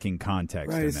of lacking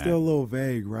context. Right, in it's that. still a little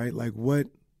vague, right? Like what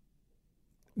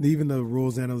even the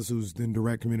rules analyst who's in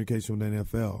direct communication with the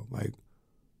NFL, like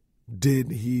did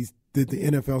the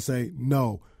NFL say,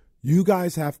 no, you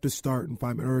guys have to start in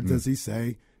 5 minutes, or does he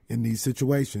say in these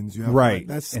situations you have right?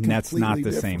 That's and that's not the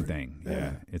different. same thing.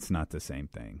 Yeah, it's not the same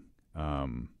thing.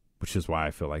 Which is why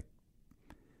I feel like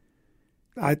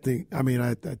I think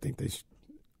they should,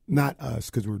 not us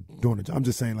because we're doing it. I'm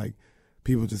just saying like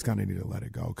people just kind of need to let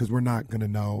it go because we're not going to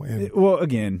know. And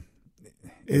again,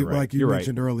 like you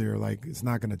mentioned right. earlier, like it's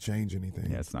not going to change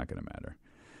anything. Yeah, it's not going to matter.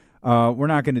 We're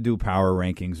not going to do power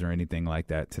rankings or anything like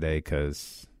that today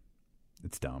because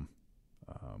it's dumb.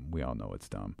 We all know it's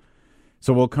dumb.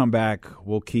 So we'll come back.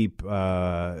 We'll keep,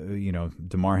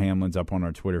 DeMar Hamlin's up on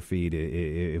our Twitter feed.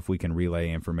 If we can relay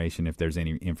information, if there's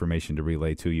any information to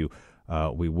relay to you,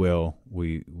 we will.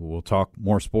 We will talk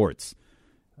more sports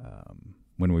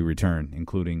when we return,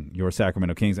 including your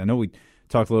Sacramento Kings. I know we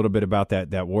talked a little bit about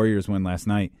that Warriors win last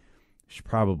night. Should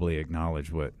probably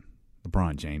acknowledge what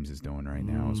LeBron James is doing right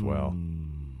now as well.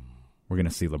 We're going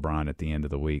to see LeBron at the end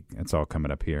of the week. That's all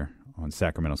coming up here on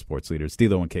Sacramento Sports Leaders.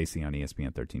 D'Lo and Casey on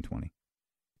ESPN 1320.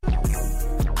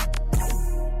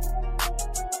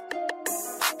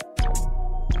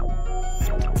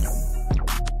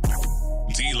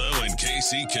 D'Lo and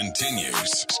Casey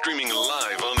continues, streaming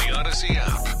live on the Odyssey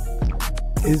app.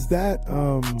 Is that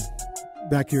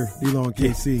back here, D'Lo and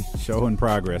KC? Show in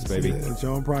progress, baby.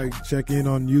 Show and probably check in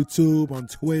on YouTube, on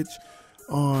Twitch,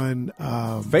 on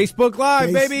Facebook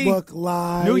Live, baby. Facebook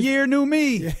Live. New year, new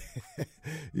me. Yeah.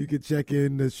 You can check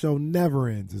in. The show never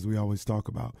ends, as we always talk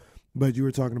about. But you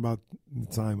were talking about the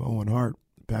time Owen Hart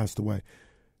passed away.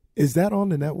 Is that on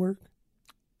the network?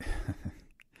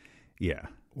 Yeah.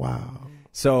 Wow.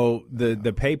 So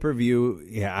the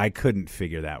pay-per-view, I couldn't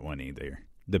figure that one either.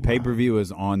 The pay-per-view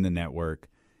is on the network.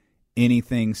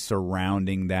 Anything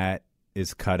surrounding that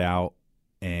is cut out,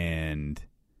 and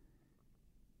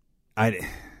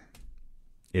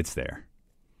it's there.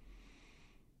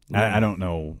 I don't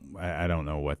know. I don't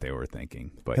know what they were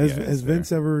thinking. But has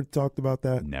Vince ever talked about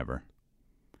that? Never.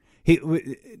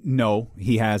 No,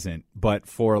 he hasn't. But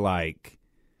for like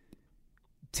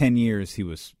 10 years, he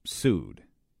was sued.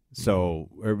 So,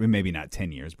 or maybe not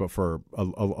 10 years, but for a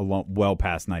well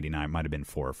past 99, might have been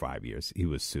 4 or 5 years, he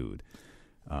was sued.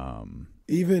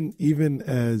 Even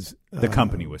as the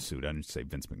company was sued. I didn't say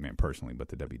Vince McMahon personally, but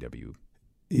the WWE.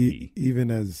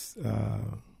 Even as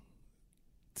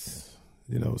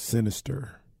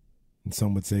sinister, and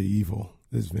some would say evil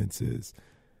as Vince is,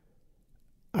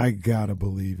 I gotta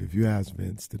believe if you ask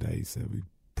Vince today, he said we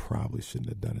probably shouldn't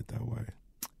have done it that way.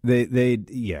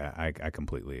 I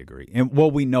completely agree. And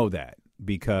well, we know that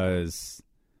because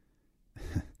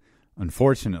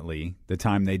unfortunately, the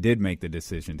time they did make the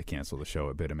decision to cancel the show,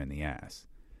 it bit them in the ass.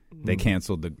 They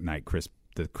canceled the night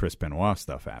the Chris Benoit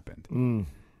stuff happened.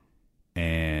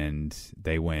 And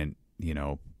they went,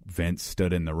 Vince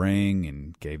stood in the ring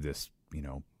and gave this,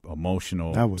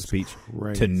 emotional speech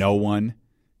to no one.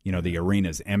 The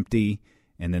arena's empty.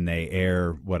 And then they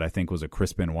air what I think was a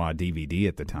Chris Benoit DVD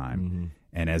at the time.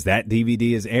 And as that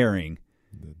DVD is airing,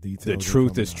 the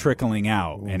truth is trickling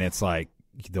out. And it's like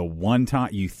the one time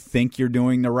you think you're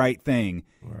doing the right thing,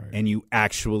 and you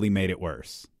actually made it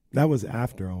worse. That was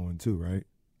after Owen, too, right?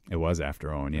 It was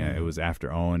after Owen, yeah. It was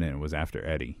after Owen, and it was after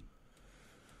Eddie.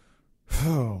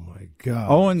 Oh, my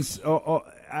God. Owens,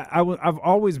 I've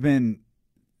always been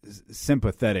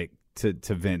sympathetic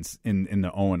to Vince in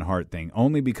the Owen Hart thing,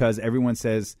 only because everyone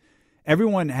has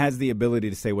the ability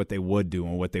to say what they would do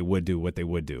and what they would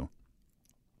do.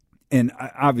 And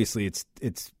obviously it's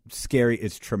scary,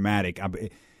 it's traumatic.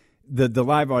 The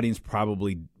live audience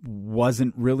probably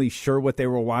wasn't really sure what they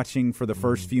were watching for the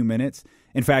first few minutes.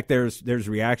 In fact, there's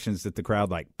reactions that the crowd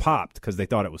like popped because they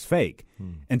thought it was fake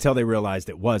until they realized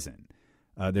it wasn't.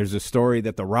 There's a story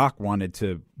that The Rock wanted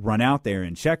to run out there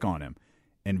and check on him,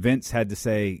 and Vince had to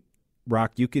say,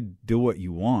 Rock, you could do what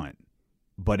you want,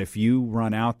 but if you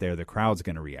run out there, the crowd's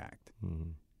going to react,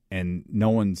 and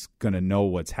no one's going to know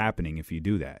what's happening if you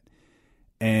do that.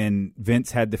 And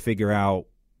Vince had to figure out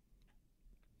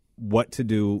what to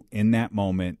do in that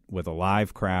moment with a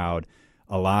live crowd,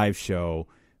 a live show.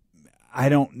 I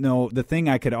don't know. The thing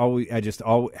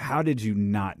how did you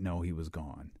not know he was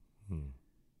gone?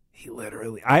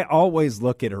 I always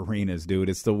look at arenas, dude.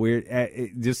 It's the weird,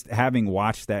 just having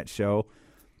watched that show,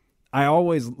 I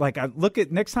always I look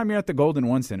at next time you're at the Golden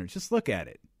One Center, just look at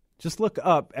it. Just look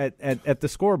up at the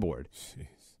scoreboard. Jeez.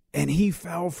 And he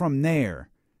fell from there.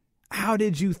 How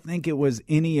did you think it was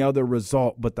any other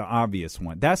result but the obvious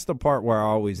one? That's the part where I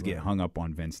always get hung up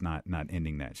on Vince not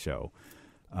ending that show.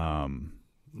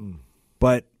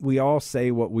 But we all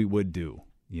say what we would do,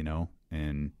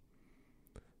 and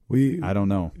I don't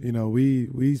know.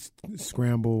 We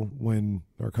scramble when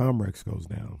our Comrex goes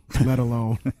down, let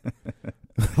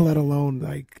alone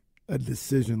like a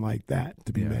decision like that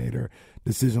to be made, or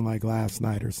decision like last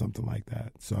night or something like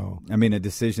that. So I mean, a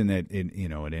decision that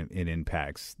it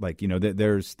impacts,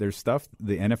 there's stuff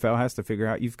the NFL has to figure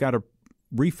out. You've got to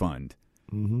refund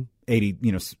 80,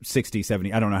 60,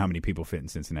 70. I don't know how many people fit in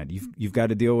Cincinnati. You've got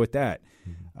to deal with that.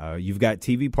 You've got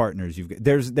TV partners.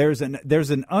 There's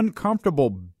an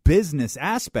uncomfortable business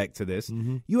aspect to this.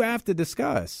 You have to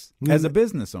discuss as a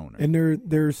business owner. And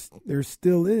there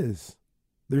still is.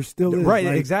 There still is. Right,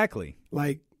 exactly.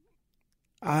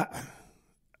 I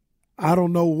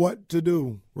don't know what to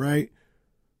do, right?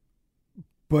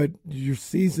 But your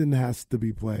season has to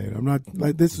be played. I'm not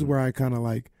this is where I kind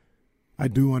of I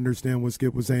do understand what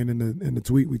Skip was saying in the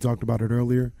tweet. We talked about it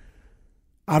earlier.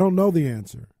 I don't know the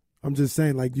answer. I'm just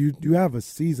saying, you have a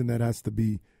season that has to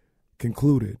be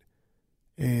concluded.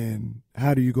 And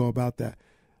how do you go about that?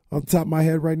 On the top of my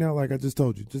head right now, like I just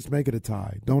told you, just make it a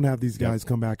tie. Don't have these guys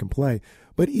come back and play.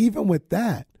 But even with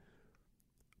that,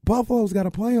 Buffalo's got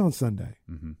to play on Sunday.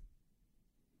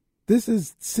 This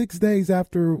is 6 days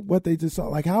after what they just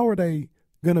saw. How are they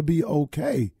going to be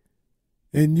okay?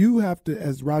 And you have to,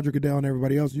 as Roger Goodell and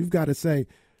everybody else, you've got to say,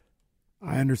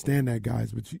 I understand that,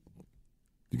 guys, but you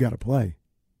got to play.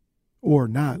 Or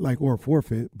not, or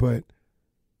forfeit, but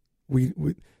we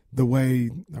the way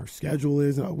our schedule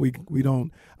is, we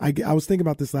don't. I was thinking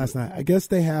about this last night. I guess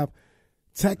they have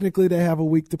a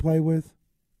week to play with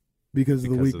because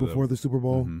of the week before the Super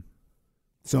Bowl.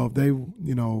 So if they,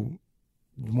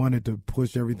 wanted to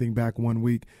push everything back 1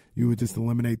 week, you would just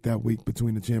eliminate that week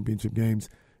between the championship games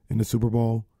and the Super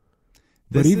Bowl.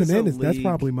 But even then, that's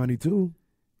probably money too.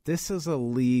 This is a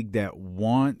league that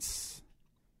once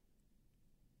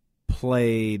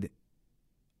played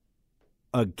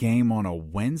a game on a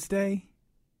Wednesday.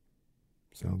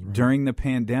 Sounds right. During the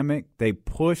pandemic, they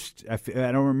pushed. I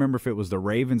don't remember if it was the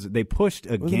Ravens. They pushed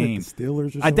a game. It the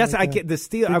Steelers or something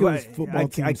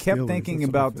I kept thinking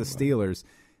about the Steelers.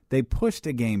 They pushed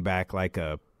a game back like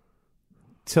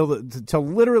till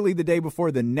literally the day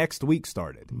before the next week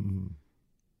started. Mm-hmm.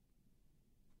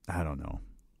 I don't know.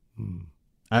 Mm.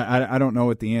 I don't know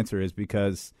what the answer is,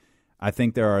 because I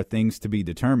think there are things to be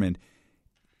determined.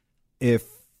 If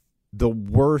the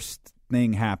worst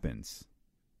thing happens,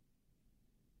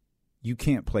 you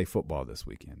can't play football this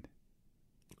weekend.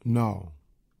 No.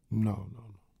 And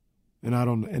I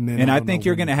don't. And I think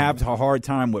you're going to have a hard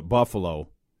time with Buffalo.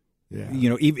 Yeah.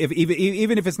 You know,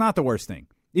 even if it's not the worst thing,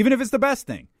 even if it's the best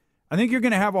thing, I think you're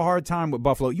going to have a hard time with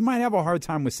Buffalo. You might have a hard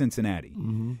time with Cincinnati.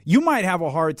 Mm-hmm. You might have a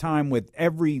hard time with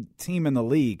every team in the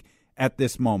league at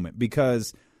this moment,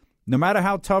 because no matter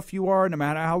how tough you are, no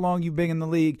matter how long you've been in the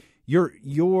league,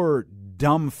 you're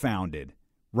dumbfounded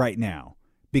right now,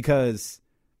 because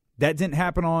that didn't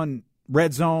happen on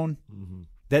Red Zone. Mm-hmm.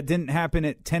 That didn't happen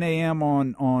at 10 a.m.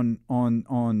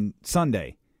 on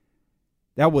Sunday.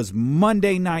 That was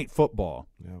Monday Night Football,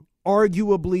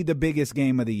 arguably the biggest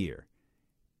game of the year.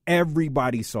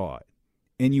 Everybody saw it,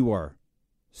 and you are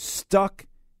stuck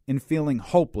and feeling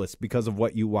hopeless because of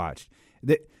what you watched.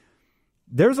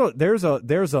 There's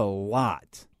a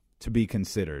lot to be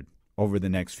considered over the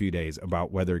next few days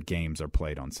about whether games are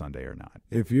played on Sunday or not.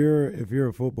 If you're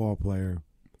a football player,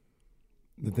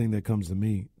 the thing that comes to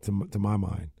my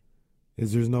mind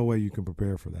is there's no way you can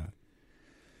prepare for that.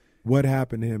 What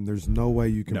happened to him? There's no way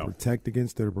you can protect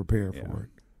against it or prepare for it.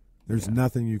 There's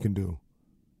nothing you can do.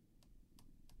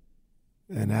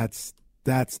 And that's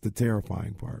the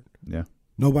terrifying part. Yeah.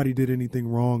 Nobody did anything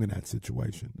wrong in that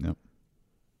situation. Yep.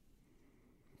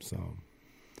 So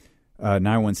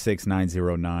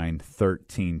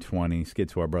 916-909-1320. Let's get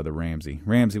to our brother Ramsey.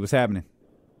 Ramsey, what's happening?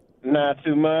 Not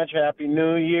too much. Happy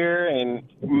New Year. And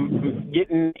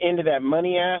getting into that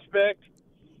money aspect,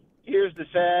 here's the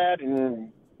sad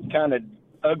and kind of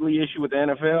ugly issue with the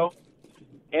NFL.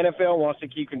 NFL wants to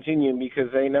keep continuing because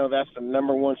they know that's the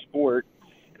number one sport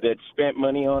that's spent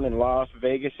money on in Las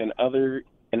Vegas and other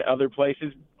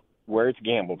places where it's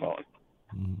gambled on.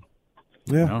 Mm-hmm.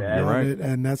 Yeah, you're right.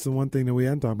 And that's the one thing that we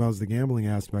hadn't talked about is the gambling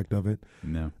aspect of it.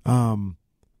 No.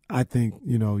 I think,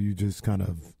 you just kind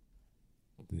of,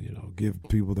 give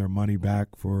people their money back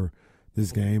for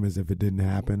this game as if it didn't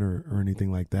happen or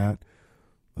anything like that.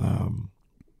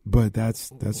 But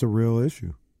that's a real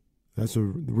issue. That's a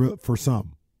real for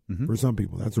some. Mm-hmm. For some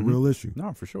people, that's a real issue.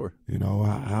 No, for sure.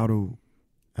 How do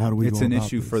we? It's go an about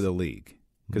issue this? for the league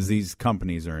because these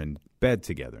companies are in bed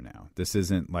together now. This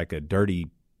isn't like a dirty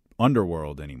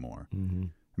underworld anymore. Mm-hmm.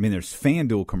 I mean, there's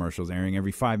FanDuel commercials airing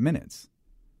every 5 minutes.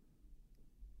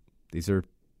 These are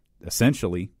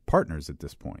essentially partners at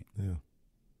this point. Yeah,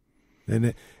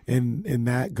 and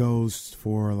that goes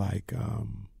for like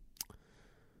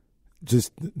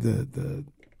just the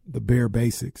bare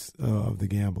basics of the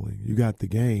gambling. You got the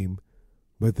game,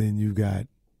 but then you got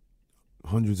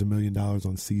hundreds of $1 million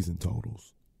on season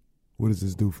totals. What does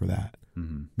this do for that?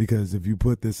 Mm-hmm. Because if you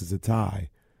put this as a tie,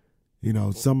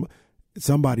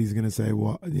 somebody's going to say,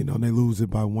 well, they lose it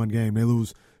by one game. They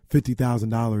lose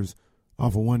 $50,000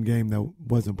 off of one game that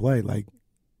wasn't played. Like,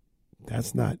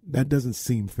 that doesn't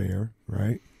seem fair,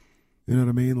 right? You know what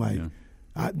I mean? Like,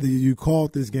 you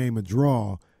called this game a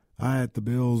draw. I had the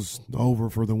Bills over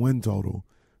for the win total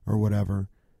or whatever,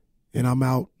 and I'm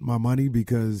out my money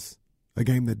because a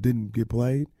game that didn't get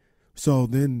played. So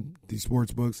then these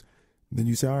sports books, then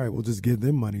you say, all right, we'll just give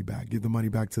them money back, give the money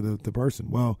back to the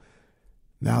person. Well,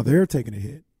 now they're taking a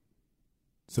hit.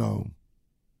 So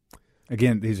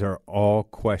again, these are all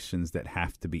questions that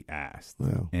have to be asked,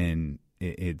 well, and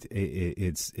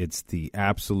it's the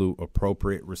absolute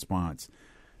appropriate response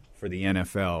for the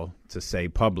NFL to say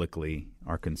publicly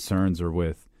our concerns are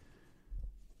with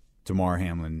Damar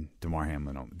Hamlin.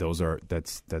 Those are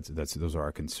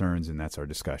our concerns, and that's our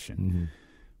discussion. Mm-hmm.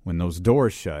 When those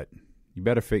doors shut, you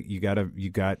better you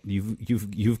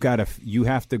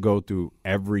have to go through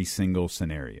every single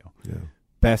scenario. Yeah.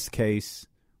 Best case,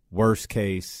 worst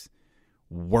case,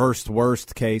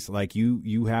 worst case. Like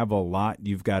you have a lot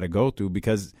you've got to go through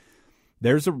because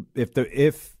there's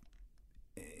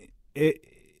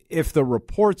if the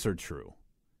reports are true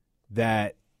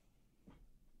that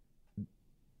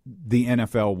the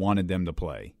NFL wanted them to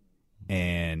play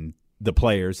and the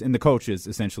players and the coaches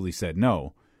essentially said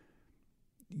no,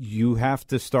 you have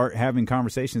to start having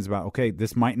conversations about, okay,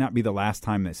 this might not be the last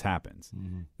time this happens.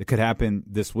 Mm-hmm. It could happen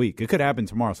this week. It could happen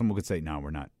tomorrow. Someone could say, no,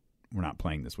 we're not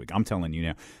playing this week. I'm telling you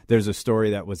now. There's a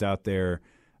story that was out there.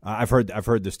 I've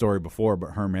heard the story before,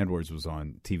 but Herm Edwards was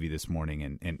on TV this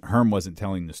morning, and Herm wasn't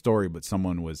telling the story, but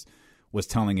someone was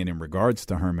telling it in regards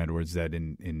to Herm Edwards that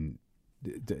in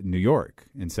New York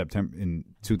in September in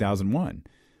 2001,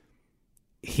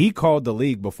 he called the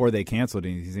league before they canceled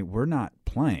it. He said, we're not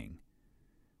playing.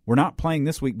 We're not playing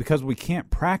this week because we can't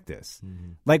practice.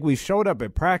 Mm-hmm. Like, we showed up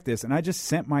at practice, and I just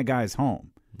sent my guys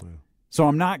home. Yeah. So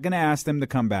I'm not going to ask them to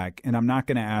come back, and I'm not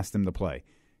going to ask them to play.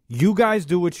 You guys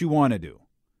do what you want to do,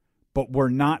 but we're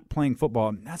not playing football.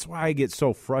 And that's why I get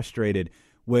so frustrated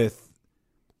with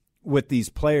these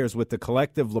players, with the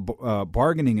collective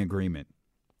bargaining agreement.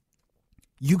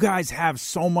 You guys have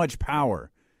so much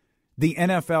power. The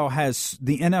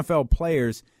NFL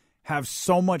players have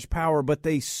so much power, but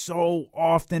they so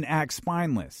often act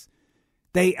spineless.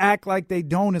 They act like they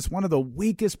don't. It's one of the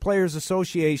weakest players'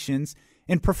 associations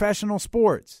in professional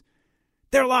sports.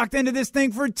 They're locked into this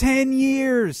thing for 10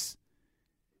 years.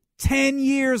 10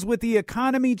 years with the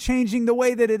economy changing the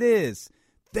way that it is.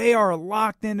 They are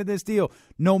locked into this deal.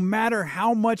 No matter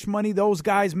how much money those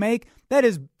guys make, that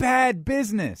is bad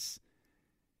business.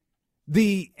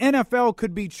 The NFL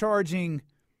could be charging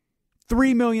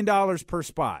 $3 million per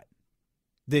spot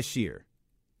this year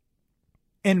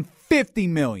and $50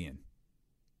 million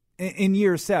in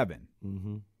year 7.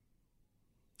 Mm-hmm.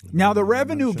 Now the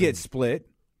revenue gets split.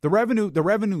 The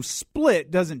revenue split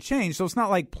doesn't change, so it's not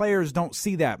like players don't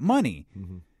see that money.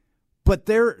 Mm-hmm. But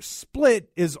their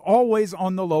split is always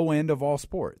on the low end of all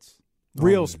sports.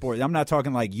 Real sports. I'm not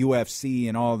talking like UFC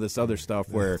and all this other stuff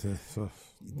where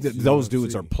those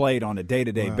dudes are played on a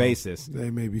day-to-day basis.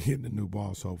 They may be hitting the new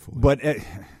balls, hopefully.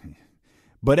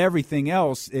 But everything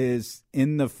else is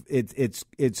in the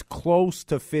it's close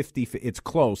to 50. It's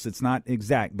close. It's not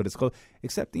exact, but it's close.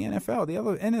 Except the NFL. The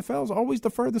other NFL is always the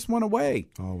furthest one away.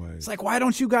 Always. It's like, why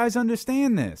don't you guys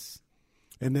understand this?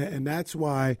 And that's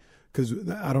why, because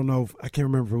I don't know, I can't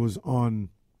remember if it was on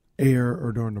air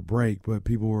or during the break, but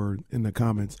people were in the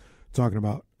comments talking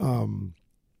about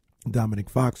Dominic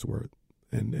Foxworth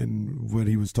and what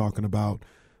he was talking about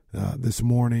this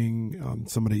morning on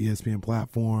some of the ESPN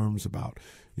platforms about,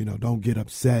 don't get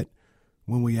upset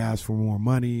when we ask for more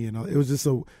money. And it was just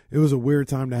it was a weird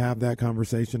time to have that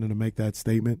conversation and to make that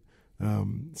statement,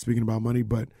 speaking about money.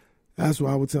 But that's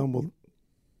why I would tell him, well,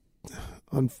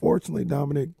 unfortunately,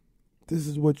 Dominic, this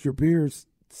is what your peers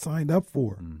signed up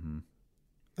for. Mm-hmm.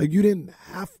 Like, you didn't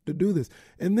have to do this.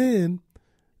 And then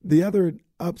the other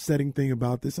upsetting thing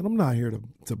about this, and I'm not here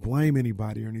to blame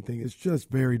anybody or anything, it's just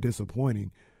very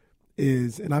disappointing,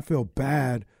 and I feel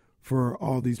bad for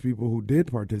all these people who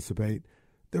did participate,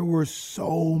 there were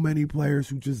so many players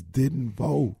who just didn't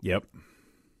vote. Yep.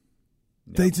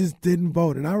 They just didn't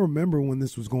vote. And I remember when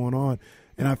this was going on,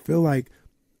 and I feel like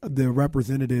the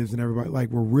representatives and everybody, like,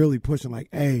 were really pushing, like,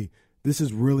 hey, this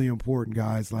is really important,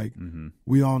 guys. Like,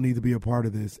 we all need to be a part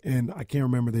of this. And I can't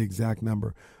remember the exact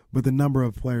number, but the number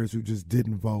of players who just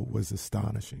didn't vote was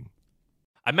astonishing.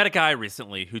 I met a guy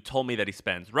recently who told me that he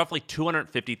spends roughly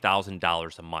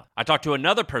 $250,000 a month. I talked to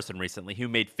another person recently who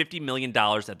made $50 million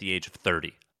at the age of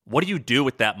 30. What do you do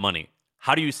with that money?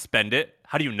 How do you spend it?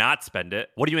 How do you not spend it?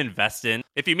 What do you invest in?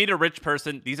 If you meet a rich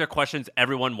person, these are questions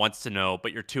everyone wants to know,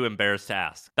 but you're too embarrassed to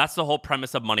ask. That's the whole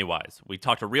premise of MoneyWise. We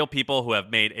talk to real people who have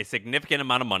made a significant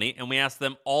amount of money, and we ask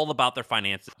them all about their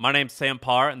finances. My name's Sam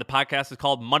Parr, and the podcast is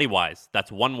called MoneyWise.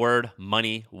 That's one word,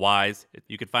 MoneyWise.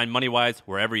 You can find MoneyWise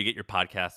wherever you get your podcasts.